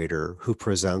eighth grader who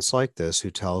presents like this,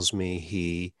 who tells me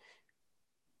he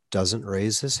doesn't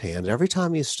raise his hand. Every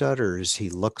time he stutters, he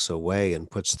looks away and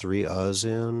puts three uhs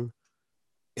in,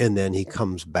 and then he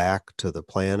comes back to the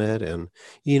planet. And,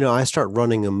 I start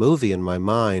running a movie in my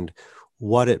mind,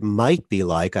 what it might be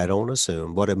like, I don't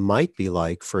assume, what it might be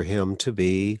like for him to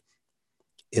be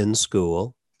in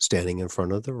school, standing in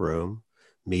front of the room,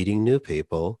 meeting new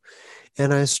people.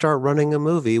 And I start running a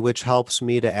movie, which helps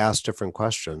me to ask different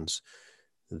questions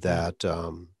Hmm. that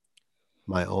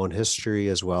my own history,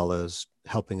 as well as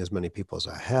helping as many people as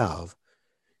I have,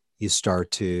 you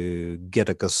start to get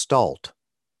a gestalt.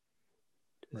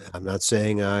 Right. I'm not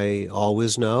saying I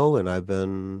always know, and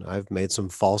I've made some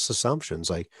false assumptions.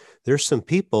 Like, there's some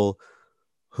people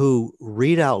who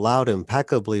read out loud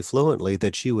impeccably fluently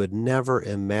that you would never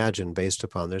imagine based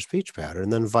upon their speech pattern,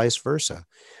 and then vice versa.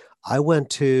 I was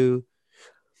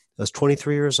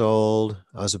 23 years old.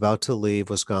 I was about to leave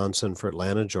Wisconsin for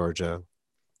Atlanta, Georgia.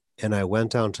 And I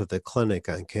went down to the clinic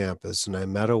on campus, and I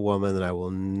met a woman that I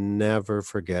will never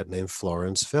forget, named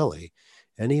Florence Philly.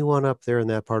 Anyone up there in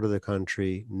that part of the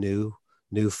country knew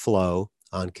Flo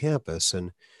on campus.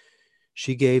 And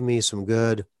she gave me some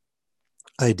good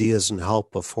ideas and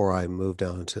help before I moved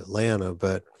down to Atlanta.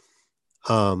 But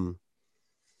um,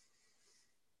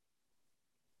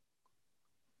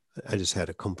 I just had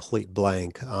a complete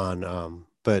blank on,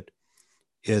 but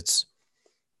it's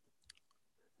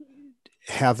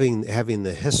having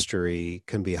the history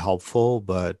can be helpful,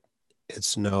 but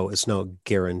it's no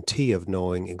guarantee of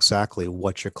knowing exactly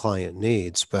what your client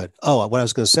needs. But what I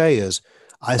was going to say is,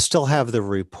 I still have the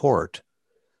report.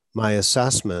 My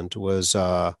assessment was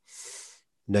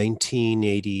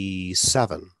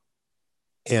 1987,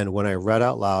 and when I read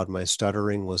out loud, my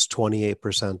stuttering was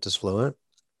 28% disfluent,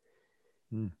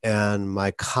 Hmm. and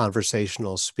my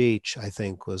conversational speech, I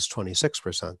think, was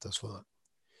 26% disfluent.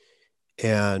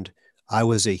 And I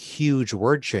was a huge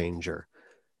word changer,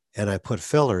 and I put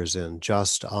fillers in,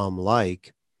 just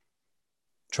like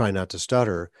try not to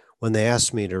stutter. When they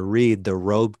asked me to read, the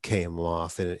robe came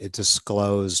off and it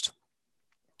disclosed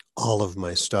all of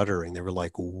my stuttering. They were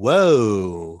like,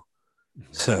 whoa.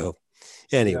 So,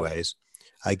 Yeah. anyways,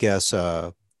 I guess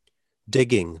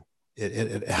digging,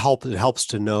 it helps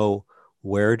to know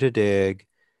where to dig,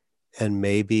 and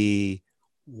maybe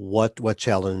what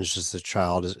challenges the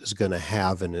child is going to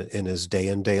have in his day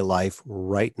and day life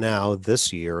right now,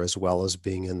 this year, as well as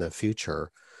being in the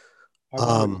future. I've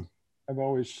always Um, I've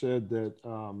always said that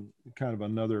kind of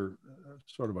another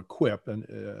sort of a quip, and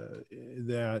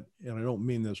and I don't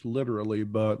mean this literally,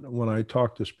 but when I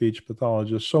talk to speech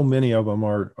pathologists, so many of them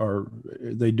are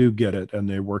they do get it and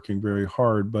they're working very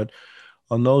hard. But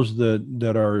on those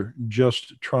that are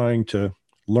just trying to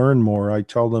learn more, I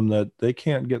tell them that they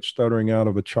can't get stuttering out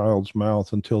of a child's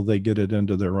mouth until they get it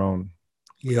into their own.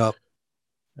 yep.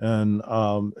 And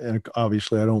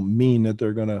obviously, I don't mean that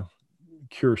they're going to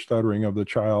cure stuttering of the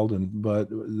child, but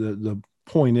the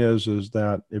point is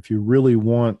that if you really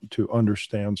want to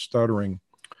understand stuttering,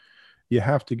 you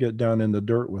have to get down in the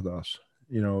dirt with us.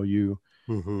 You know,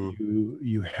 Mm-hmm.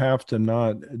 you have to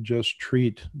not just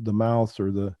treat the mouth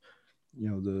or the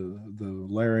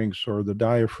larynx or the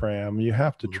diaphragm. You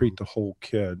have to Mm-hmm. treat the whole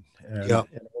kid, and Yep.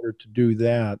 in order to do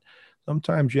that,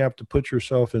 sometimes you have to put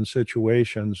yourself in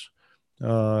situations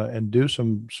and do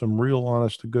some real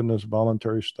honest to goodness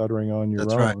voluntary stuttering on your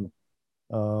That's right.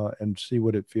 own, and see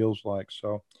what it feels like.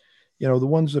 So, the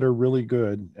ones that are really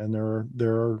good, and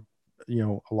there are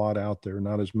a lot out there,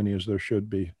 not as many as there should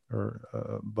be, or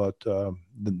but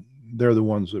they're the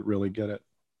ones that really get it.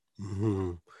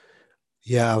 Mm-hmm.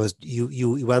 Yeah, I was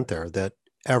you went there, that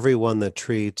everyone that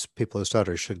treats people who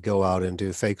stutter should go out and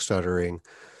do fake stuttering,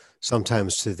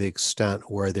 sometimes to the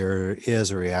extent where there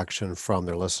is a reaction from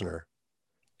their listener.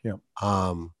 Yeah.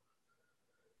 Um,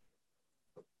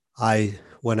 I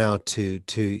went out to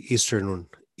Eastern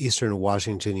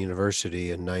Washington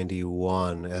University in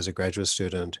 '91 as a graduate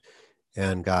student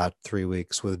and got 3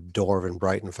 weeks with Dorv and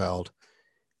Breitenfeld.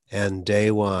 And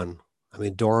day one, I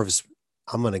mean, Dorv's,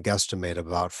 I'm going to guesstimate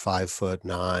about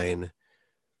 5'9",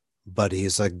 but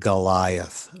he's a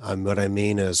Goliath. What I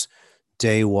mean is,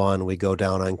 day one, we go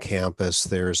down on campus.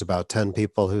 There's about 10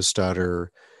 people who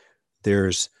stutter.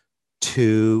 There's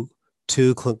two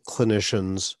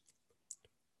clinicians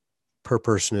per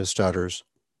person who stutters.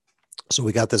 So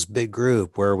we got this big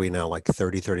group. Where are we now? Like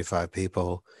 30, 35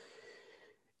 people.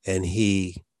 And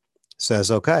he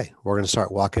says, okay, we're going to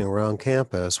start walking around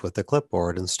campus with the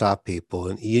clipboard and stop people.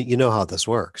 And you know how this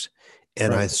works.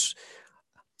 And Right.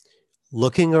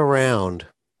 looking around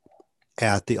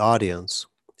at the audience,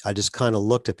 I just kind of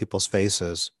looked at people's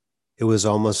faces. It was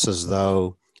almost as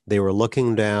though they were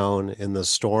looking down in the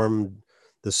storm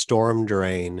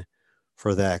drain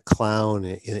for that clown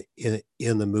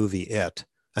in the movie It.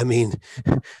 I mean,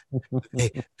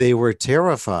 they were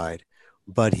terrified,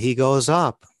 but he goes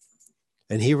up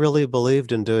and he really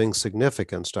believed in doing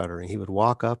significant stuttering. He would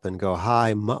walk up and go,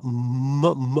 hi,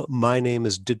 my name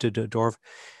is Dorf.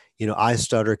 I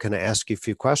stutter. Can I ask you a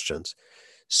few questions?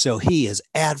 So he is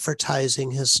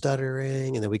advertising his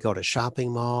stuttering. And then we go to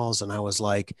shopping malls. And I was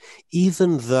like,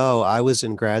 even though I was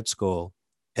in grad school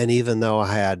and even though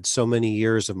I had so many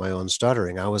years of my own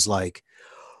stuttering, I was like,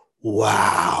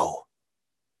 wow,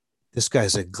 this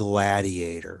guy's a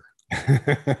gladiator.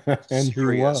 And he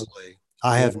was. Seriously.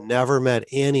 I Yeah. have never met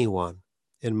anyone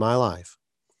in my life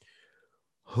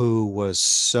who was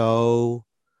so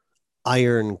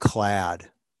ironclad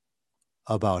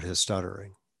about his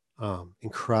stuttering.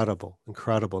 Incredible,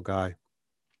 incredible guy.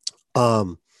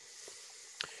 Um,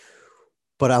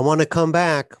 but I want to come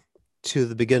back to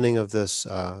the beginning of this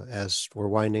as we're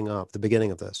winding up, the beginning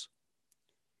of this,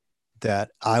 that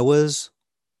I was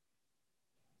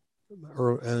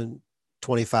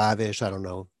 25-ish, I don't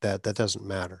know, that doesn't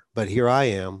matter. But here I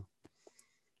am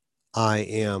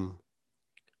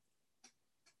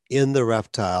in the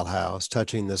reptile house,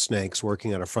 touching the snakes,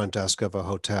 working at a front desk of a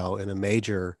hotel in a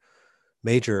major,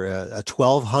 a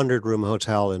 1,200 room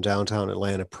hotel in downtown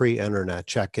Atlanta, pre-internet,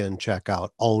 check in, check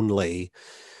out only.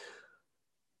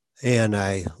 And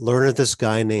I learned of this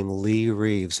guy named Lee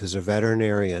Reeves, who's a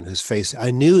veterinarian whose face,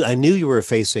 I knew you were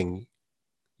facing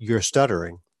your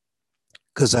stuttering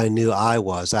because I knew I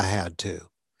had to.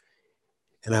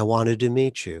 And I wanted to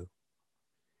meet you.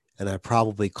 And I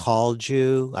probably called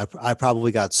you. I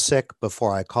probably got sick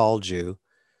before I called you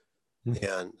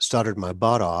and stuttered my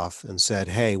butt off and said,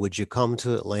 hey, would you come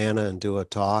to Atlanta and do a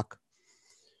talk?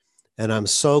 And I'm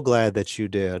so glad that you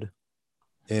did.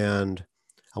 And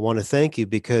I want to thank you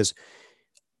because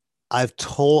I've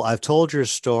told your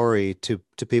story to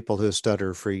people who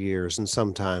stutter for years, and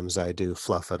sometimes I do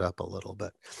fluff it up a little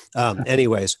bit.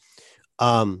 Anyways,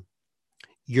 um,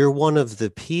 you're one of the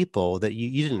people that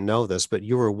you didn't know this, but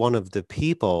you were one of the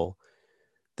people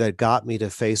that got me to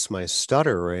face my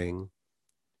stuttering.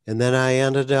 And then I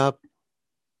ended up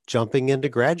jumping into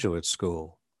graduate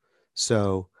school.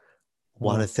 So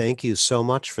want to Well, thank you so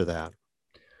much for that.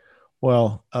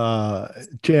 well,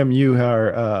 Tim, you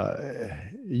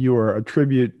are a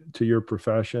tribute to your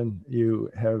profession.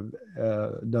 You have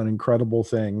done incredible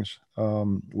things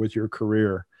with your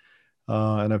career,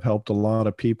 and have helped a lot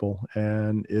of people.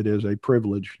 And it is a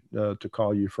privilege to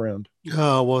call you friend.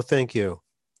 Oh, well, thank you.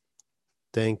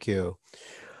 Thank you.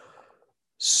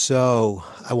 So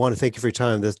I want to thank you for your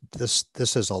time.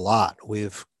 This is a lot.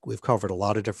 We've covered a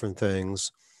lot of different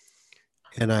things,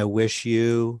 and I wish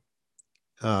you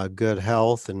good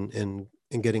health and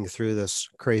getting through this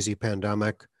crazy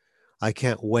pandemic. I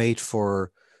can't wait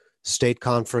for state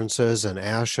conferences and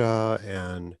ASHA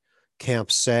and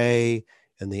Camp Say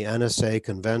and the NSA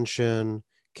convention,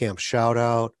 Camp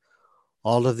Shoutout,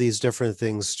 all of these different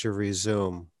things to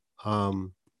resume.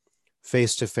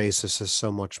 Face to face, this is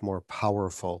so much more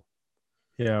powerful.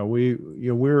 Yeah,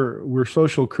 we're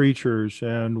social creatures,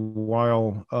 and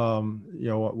while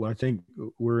I think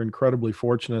we're incredibly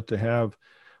fortunate to have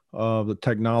the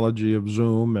technology of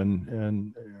Zoom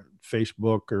and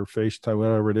Facebook or FaceTime,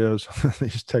 whatever it is,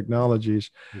 these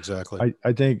technologies. Exactly.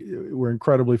 I think we're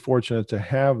incredibly fortunate to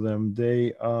have them.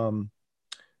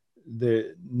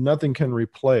 Nothing can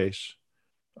replace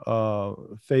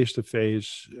face to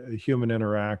face human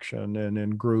interaction and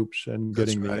in groups and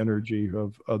That's getting the right. energy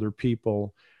of other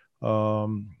people.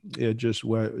 It just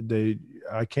they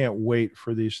I can't wait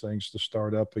for these things to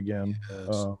start up again,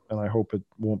 Yes. and I hope it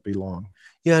won't be long.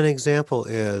 Yeah, an example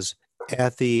is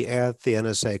at the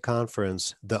NSA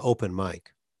conference, the open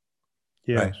mic,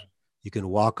 right? Yes. You can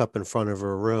walk up in front of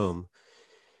a room,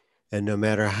 and no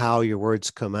matter how your words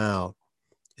come out,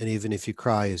 and even if you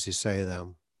cry as you say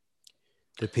them,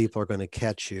 the people are going to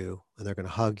catch you and they're going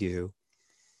to hug you,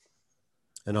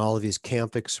 and all of these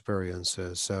camp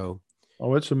experiences. So,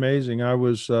 Oh, it's amazing. I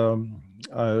was honored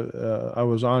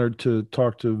to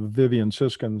talk to Vivian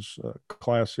Siskin's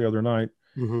class the other night,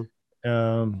 mhm.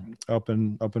 up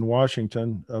in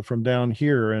Washington, from down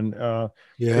here, and it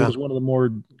Yeah, was one of the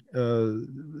more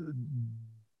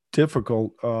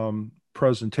difficult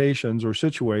presentations or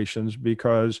situations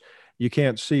because you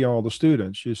can't see all the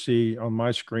students. You see on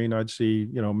my screen, I'd see,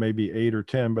 maybe 8 or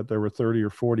 10, but there were 30 or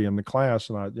 40 in the class,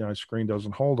 and my screen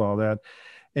doesn't hold all that,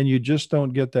 and you just don't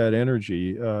get that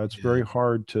energy. It's yeah, very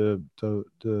hard to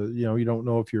you don't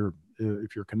know if you're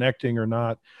connecting or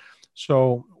not.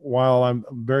 So while I'm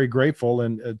very grateful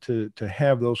and to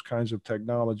have those kinds of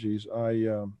technologies,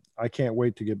 I can't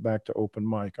wait to get back to open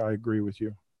mic. I agree with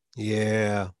you.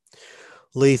 yeah.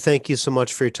 Lee, thank you so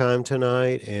much for your time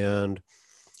tonight, and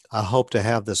I hope to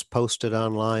have this posted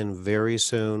online very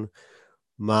soon.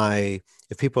 My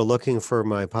If people are looking for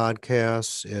my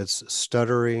podcasts, it's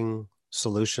Stuttering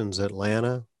Solutions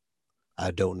Atlanta.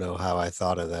 I don't know how I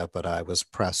thought of that, but I was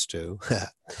pressed to.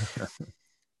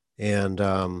 And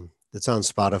it's on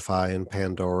Spotify and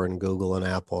Pandora and Google and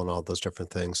Apple and all those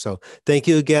different things. So thank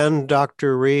you again,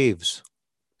 Dr. Reeves.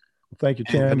 Thank you,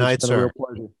 And good Tim. It's night, been a real sir.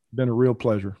 pleasure. Been a real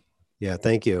pleasure. Yeah,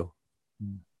 thank you.